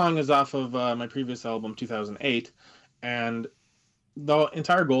 this song is off of my previous album, 2008. And the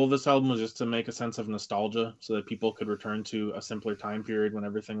entire goal of this album was just to make a sense of nostalgia so that people could return to a simpler time period when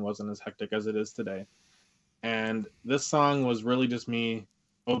everything wasn't as hectic as it is today. And this song was really just me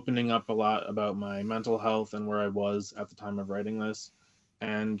opening up a lot about my mental health and where I was at the time of writing this,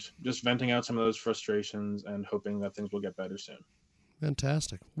 and just venting out some of those frustrations and hoping that things will get better soon.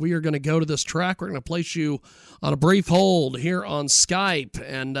 Fantastic. We are going to go to this track. We're going to place you on a brief hold here on Skype,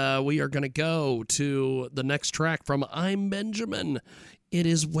 and we are going to go to the next track from I'm Benjamin. It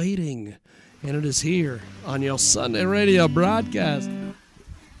is Waiting, and it is here on your Sunday radio broadcast.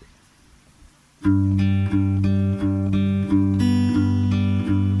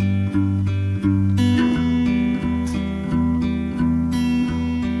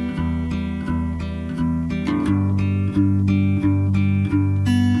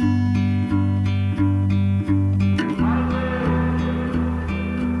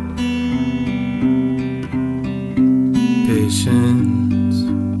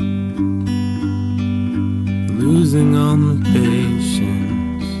 Losing all my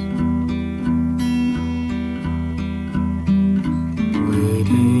patience,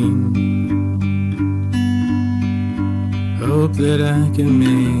 waiting, hope that I can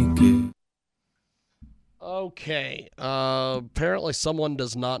make it. Okay, apparently someone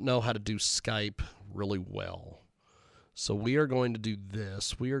does not know how to do Skype really well. So we are going to do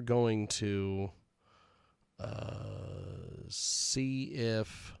this. We are going to see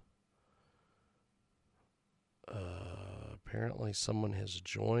if apparently someone has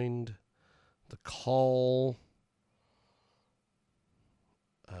joined the call.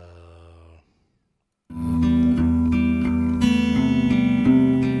 I've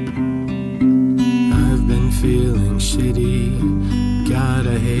been feeling shitty. God,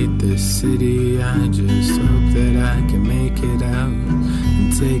 I hate this city. I just hope that I can make it out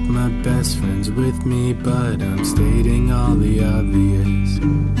and take my best friends with me. But I'm stating all the obvious,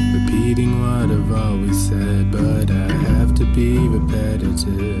 repeating what I've always said. But I have to be repetitive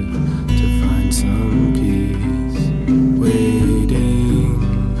to find some peace. Waiting,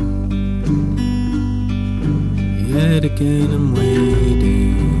 yet again I'm waiting.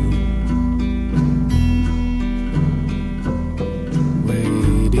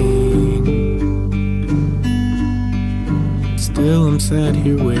 Still I'm sat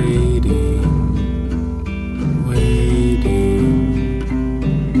here waiting, waiting.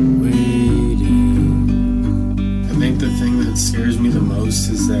 I think the thing that scares me the most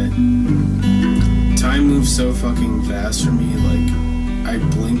is that time moves so fucking fast for me. Like, I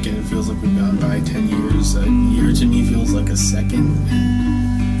blink and it feels like we've gone by 10 years. A year to me feels like a second.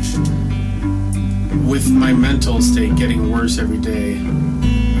 And with my mental state getting worse every day,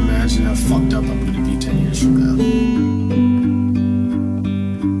 imagine how fucked up I'm going to be 10 years from now.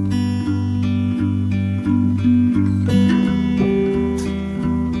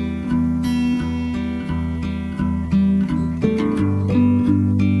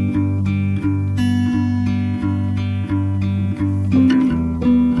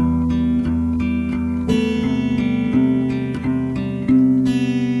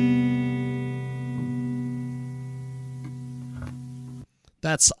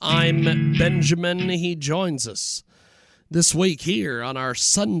 That's I'm Benjamin. He joins us this week here on our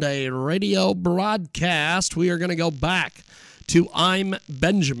Sunday radio broadcast. We are going to go back to I'm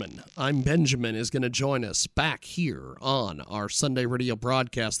Benjamin. I'm Benjamin is going to join us back here on our Sunday radio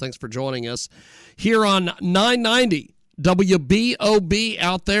broadcast. Thanks for joining us here on 990 WBOB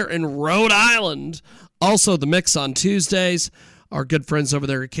out there in Rhode Island. Also, the mix on Tuesdays. Our good friends over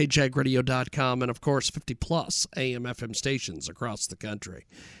there at kjagradio.com, and, of course, 50-plus AM/FM stations across the country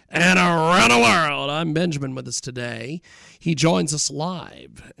and around the world. I'm Benjamin with us today. He joins us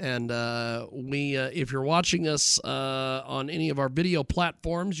live, and if you're watching us on any of our video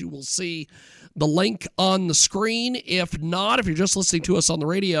platforms, you will see the link on the screen. If not, if you're just listening to us on the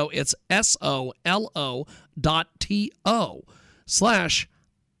radio, it's SOLO.TO/IMBENJAMIN.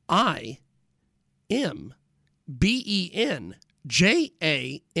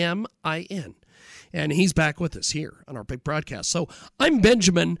 And he's back with us here on our big broadcast. So I'm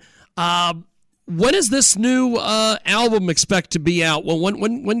Benjamin. When is this new album expect to be out? Well,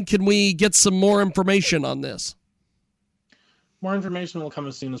 when can we get some more information on this? More information will come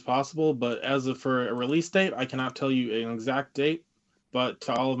as soon as possible, but for a release date, I cannot tell you an exact date. But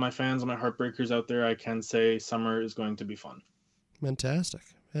to all of my fans and my heartbreakers out there, I can say summer is going to be fun. Fantastic.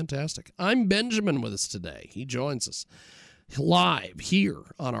 Fantastic. I'm Benjamin with us today. He joins us live here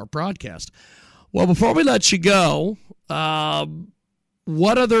on our broadcast. Well, before we let you go,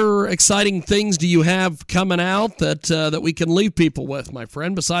 what other exciting things do you have coming out that we can leave people with, my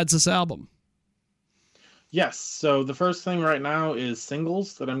friend, besides this album? Yes, so the first thing right now is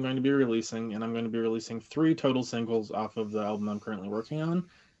singles that I'm going to be releasing, and I'm going to be releasing 3 total singles off of the album I'm currently working on.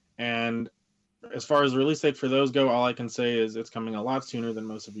 And as far as the release date for those go, all I can say is it's coming a lot sooner than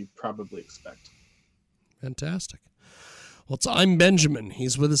most of you probably expect. Fantastic. Well, I'm Benjamin.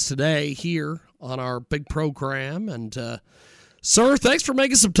 He's with us today here on our big program. And, sir, thanks for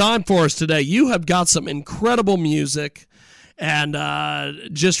making some time for us today. You have got some incredible music, and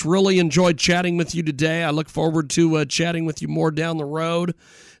just really enjoyed chatting with you today. I look forward to chatting with you more down the road.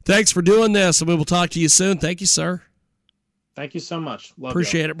 Thanks for doing this, and we will talk to you soon. Thank you, sir. Thank you so much.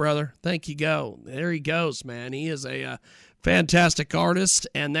 Appreciate it, brother. Thank you. There he goes, man. He is a fantastic artist,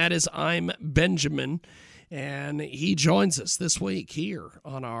 and that is I'm Benjamin. And he joins us this week here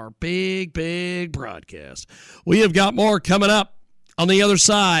on our big, big broadcast. We have got more coming up on the other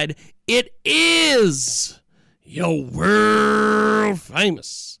side. It is your world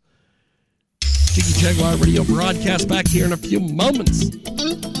famous Jiggy Jaguar radio broadcast back here in a few moments.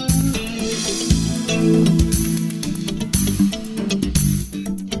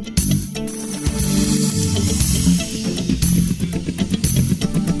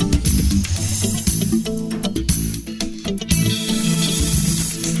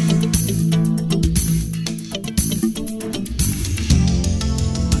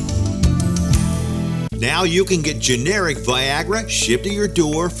 Now you can get generic Viagra shipped to your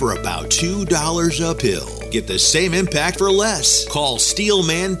door for about $2 a pill. Get the same impact for less. Call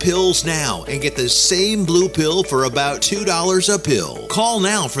Steelman Pills now and get the same blue pill for about $2 a pill. Call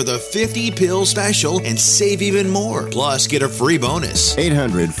now for the 50-pill special and save even more. Plus, get a free bonus.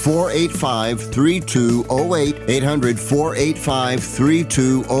 800-485-3208.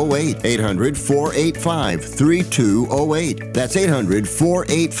 800-485-3208. 800-485-3208. That's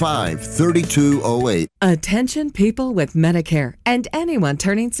 800-485-3208. Attention people with Medicare and anyone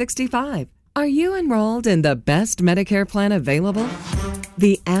turning 65. Are you enrolled in the best Medicare plan available?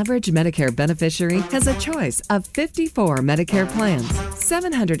 The average Medicare beneficiary has a choice of 54 Medicare plans,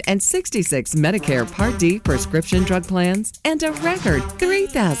 766 Medicare Part D prescription drug plans, and a record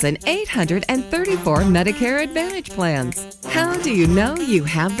 3,834 Medicare Advantage plans. How do you know you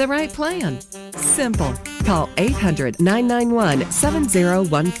have the right plan? Simple. Call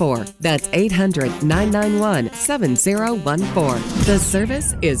 800-991-7014. That's 800-991-7014. The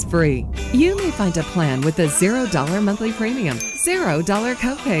service is free. You may find a plan with a $0 monthly premium, $0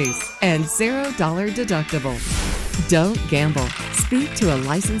 copays, and $0 deductible. Don't gamble. Speak to a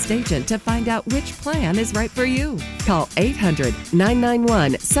licensed agent to find out which plan is right for you. Call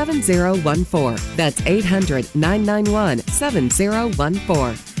 800-991-7014. That's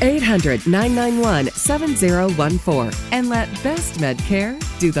 800-991-7014. 800-991-7014. And let Best Med Care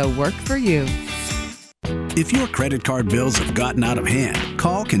do the work for you. If your credit card bills have gotten out of hand,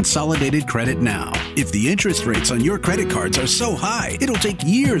 call Consolidated Credit now. If the interest rates on your credit cards are so high, it'll take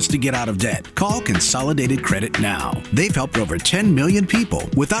years to get out of debt. Call Consolidated Credit now. They've helped over 10 million people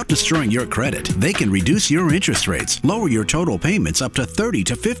without destroying your credit. They can reduce your interest rates, lower your total payments up to 30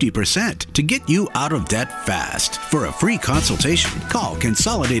 to 50% to get you out of debt fast. For a free consultation, call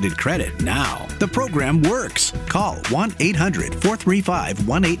Consolidated Credit now. The program works. Call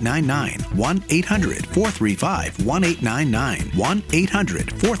 1-800-435-1899. 1-800-435-1899.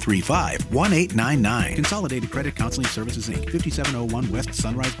 1-800-435-1899. Consolidated Credit Counseling Services, Inc., 5701 West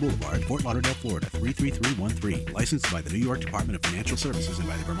Sunrise Boulevard, Fort Lauderdale, Florida, 33313. Licensed by the New York Department of Financial Services and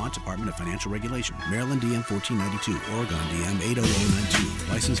by the Vermont Department of Financial Regulation. Maryland DM 1492. Oregon DM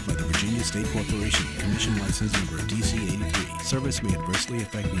 80092. Licensed by the Virginia State Corporation. Commission license number DC 83. Service may adversely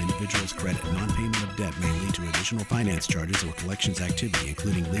affect the individual's credit. Non-payment of debt may lead to additional finance charges or collections activity,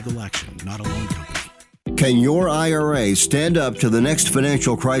 including legal action, not a loan company. Can your IRA stand up to the next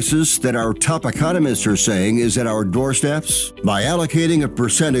financial crisis that our top economists are saying is at our doorsteps? By allocating a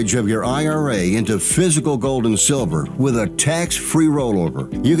percentage of your IRA into physical gold and silver with a tax-free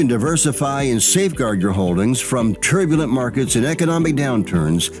rollover, you can diversify and safeguard your holdings from turbulent markets and economic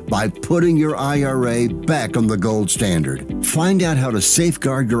downturns by putting your IRA back on the gold standard. Find out how to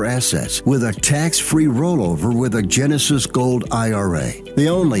safeguard your assets with a tax-free rollover with a Genesis Gold IRA, the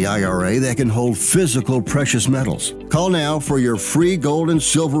only IRA that can hold physical precious metals. Call now for your free gold and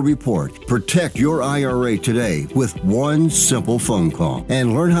silver report. Protect your IRA today with one simple phone call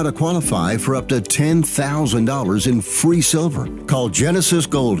and learn how to qualify for up to $10,000 in free silver. Call Genesis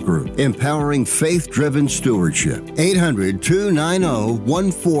Gold Group, empowering faith-driven stewardship.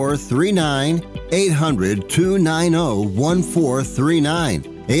 800-290-1439. 800-290-1439.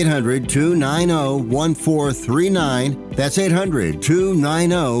 800-290-1439. That's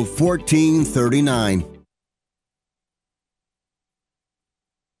 800-290-1439.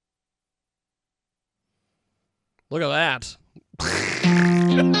 Look at that.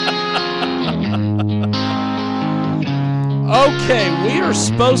 Okay, we are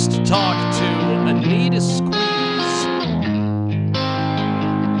supposed to talk to Anita Squeeze.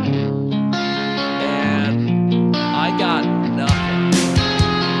 And I got nothing.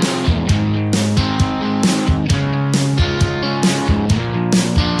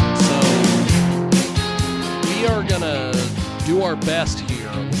 So, we are going to do our best here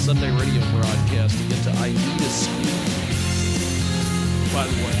on the Sunday radio broadcast to get to Anita Squeeze. By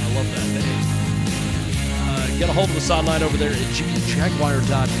the way, I love that name. Get a hold of us online over there at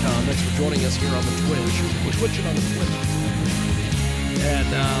jiggyjaguar.com. Thanks for joining us here on the Twitch. We're twitching on the Twitch. And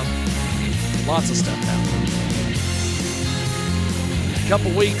lots of stuff happening. In a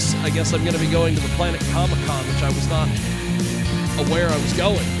couple weeks, I guess I'm going to be going to the Planet Comic-Con, which I was not aware I was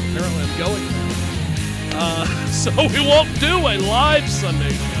going. Apparently I'm going now. So we won't do a live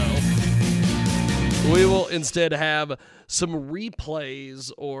Sunday show. We will instead have some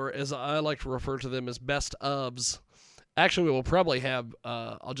replays, or as I like to refer to them as best ofs. Actually, we will probably have,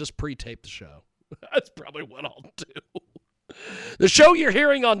 I'll just pre-tape the show. That's probably what I'll do. The show you're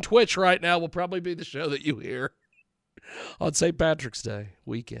hearing on Twitch right now will probably be the show that you hear on St. Patrick's Day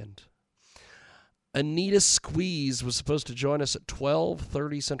weekend. Anita Squeeze was supposed to join us at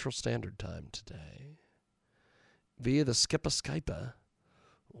 12:30 Central Standard Time today via the Skype.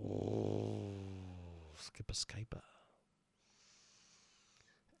 Oh, Skype.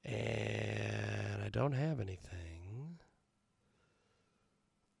 And I don't have anything.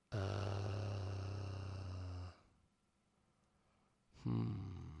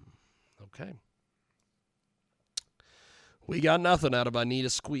 Okay. We got nothing out of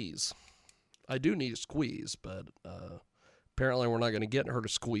Anita Squeeze. I do need a squeeze, but apparently we're not going to get her to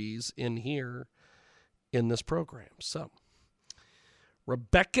squeeze in here in this program. So,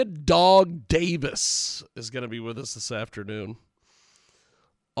 Rebecca Dog Davis is going to be with us this afternoon.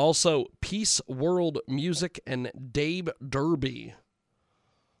 Also, Peace World Music and Dave Derby,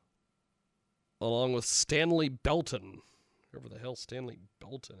 along with Stanley Belton. Whoever the hell Stanley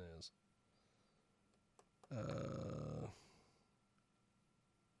Belton is.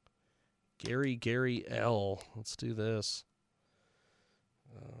 Gary L. Let's do this.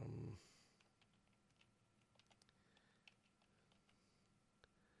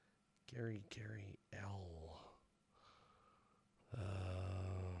 Gary L.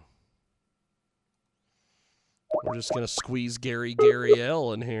 We're just going to squeeze Gary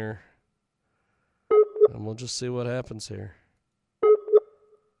L in here. And we'll just see what happens here.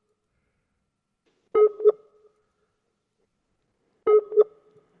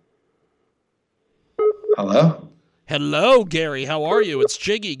 Hello? Hello, Gary. How are you? It's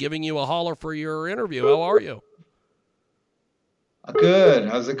Jiggy giving you a holler for your interview. How are you? Good.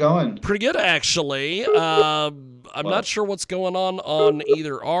 How's it going? Pretty good, actually. I'm not sure what's going on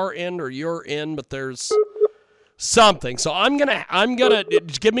either our end or your end, but there's something. So I'm gonna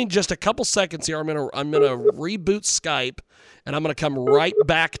give me just a couple seconds here. I'm gonna reboot Skype, and I'm gonna come right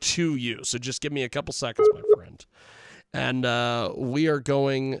back to you. So just give me a couple seconds, my friend, and we are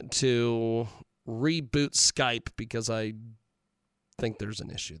going to reboot Skype because I think there's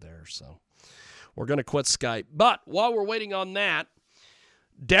an issue there. So we're gonna quit Skype. But while we're waiting on that,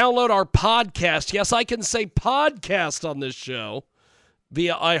 download our podcast. Yes, I can say podcast on this show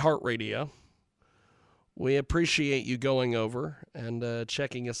via iHeartRadio. We appreciate you going over and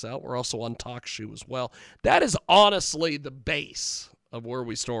checking us out. We're also on TalkShoe as well. That is honestly the base of where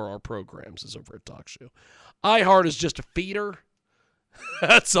we store our programs, is over at TalkShoe. iHeart is just a feeder.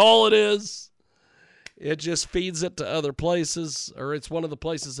 That's all it is. It just feeds it to other places, or it's one of the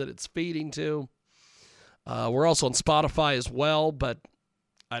places that it's feeding to. We're also on Spotify as well, but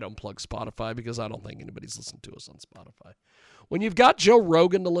I don't plug Spotify because I don't think anybody's listening to us on Spotify. When you've got Joe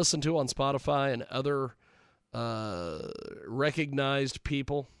Rogan to listen to on Spotify and other recognized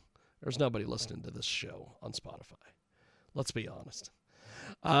people, there's nobody listening to this show on Spotify. Let's be honest.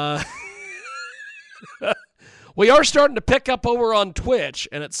 We are starting to pick up over on Twitch,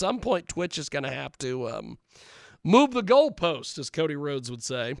 and at some point Twitch is going to have to move the goalpost, as Cody Rhodes would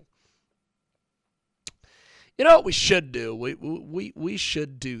say. You know what we should do? We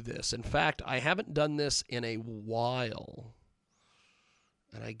should do this. In fact, I haven't done this in a while.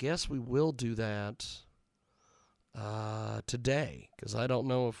 And I guess we will do that today, because I don't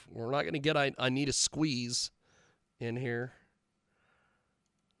know if we're not going to get I Need a Squeeze in here.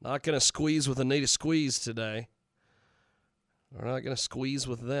 Not going to squeeze with Anita Squeeze today. We're not going to squeeze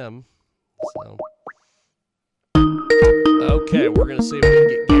with them. So. Okay, we're going to see if we can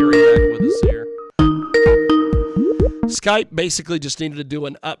get Gary back with us here. Skype basically just needed to do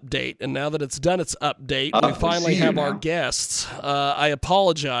an update, and now that it's done its update, we finally have our guests. I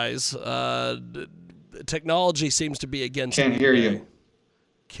apologize. Technology seems to be against me. Can't hear you.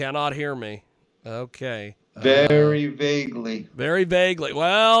 Cannot hear me. Okay. Very vaguely. Very vaguely.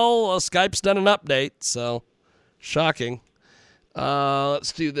 Well, Skype's done an update, so shocking.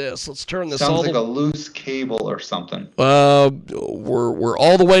 Let's do this. Let's turn this. Sounds like a loose cable or something. We're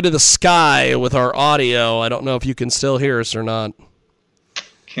all the way to the sky with our audio. I don't know if you can still hear us or not.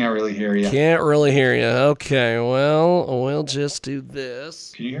 Can't really hear you. Can't really hear you. Okay, well, we'll just do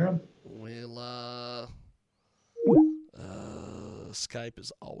this. Can you hear him? Skype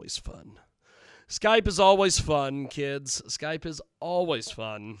is always fun. Skype is always fun, kids. Skype is always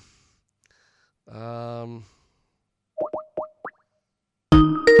fun.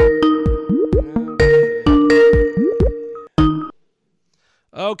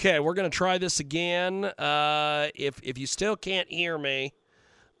 Okay, we're going to try this again. If you still can't hear me,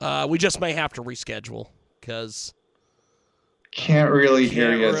 we just may have to reschedule because can't really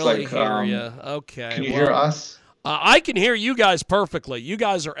hear you. It's really like hear you. Okay, can you hear us? I can hear you guys perfectly. You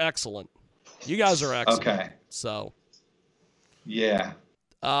guys are excellent. Okay. So. Yeah.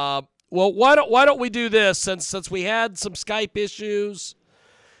 Well, why don't we do this since we had some Skype issues,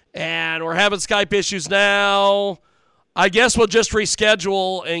 and we're having Skype issues now. I guess we'll just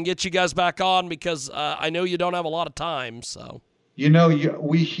reschedule and get you guys back on because I know you don't have a lot of time. So. You know,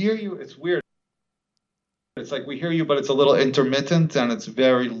 we hear you. It's weird. It's like we hear you, but it's a little intermittent and it's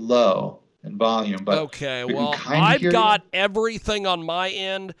very low in volume. But okay, well, I've got everything on my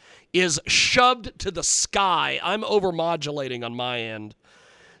end is shoved to the sky. I'm overmodulating on my end.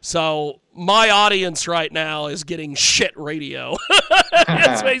 So my audience right now is getting shit radio.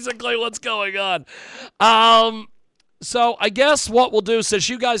 That's basically what's going on. So I guess what we'll do, since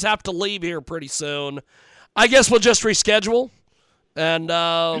you guys have to leave here pretty soon, I guess we'll just reschedule. And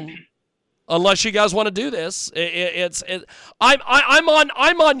unless you guys want to do this, I'm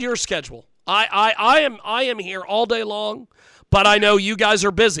on your schedule. I am here all day long, but I know you guys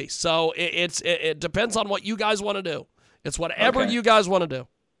are busy. So it depends on what you guys want to do. It's whatever you guys want to do.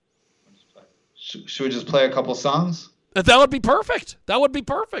 Should we just play a couple songs? That would be perfect.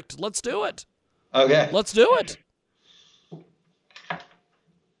 Let's do it. Okay. Let's do it.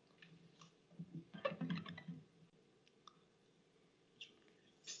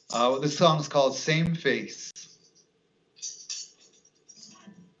 This song is called Same Face.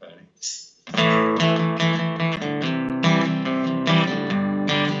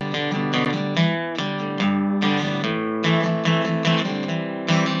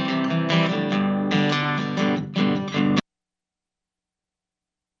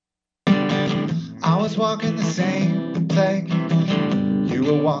 I was walking the same place. You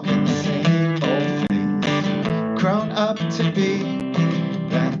were walking the same old place. Grown up to be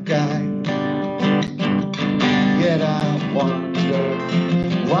that guy. Yet I wonder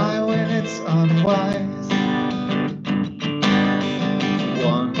why when it's unwise.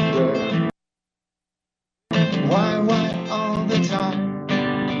 Wonder why all the time.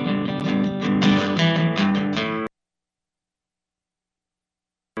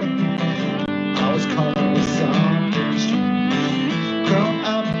 I was calling with some grown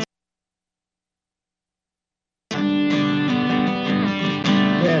up.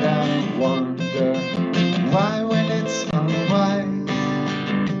 Yet I wonder why when it's unwise.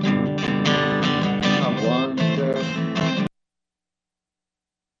 I wonder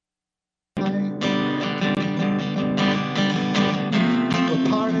we're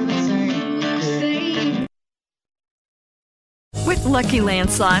part of the same. With Lucky Land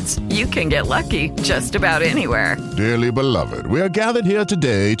Slots, you can get lucky just about anywhere. Dearly beloved, we are gathered here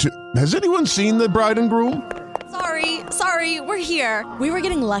today to... Has anyone seen the bride and groom? Sorry, we're here. We were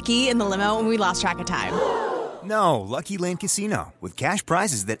getting lucky in the limo and we lost track of time. No, Lucky Land Casino, with cash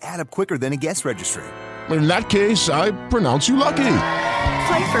prizes that add up quicker than a guest registry. In that case, I pronounce you lucky.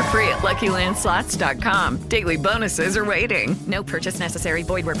 Play for free at LuckyLandSlots.com. Daily bonuses are waiting. No purchase necessary.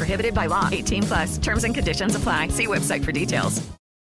 Void where prohibited by law. 18+. Terms and conditions apply. See website for details.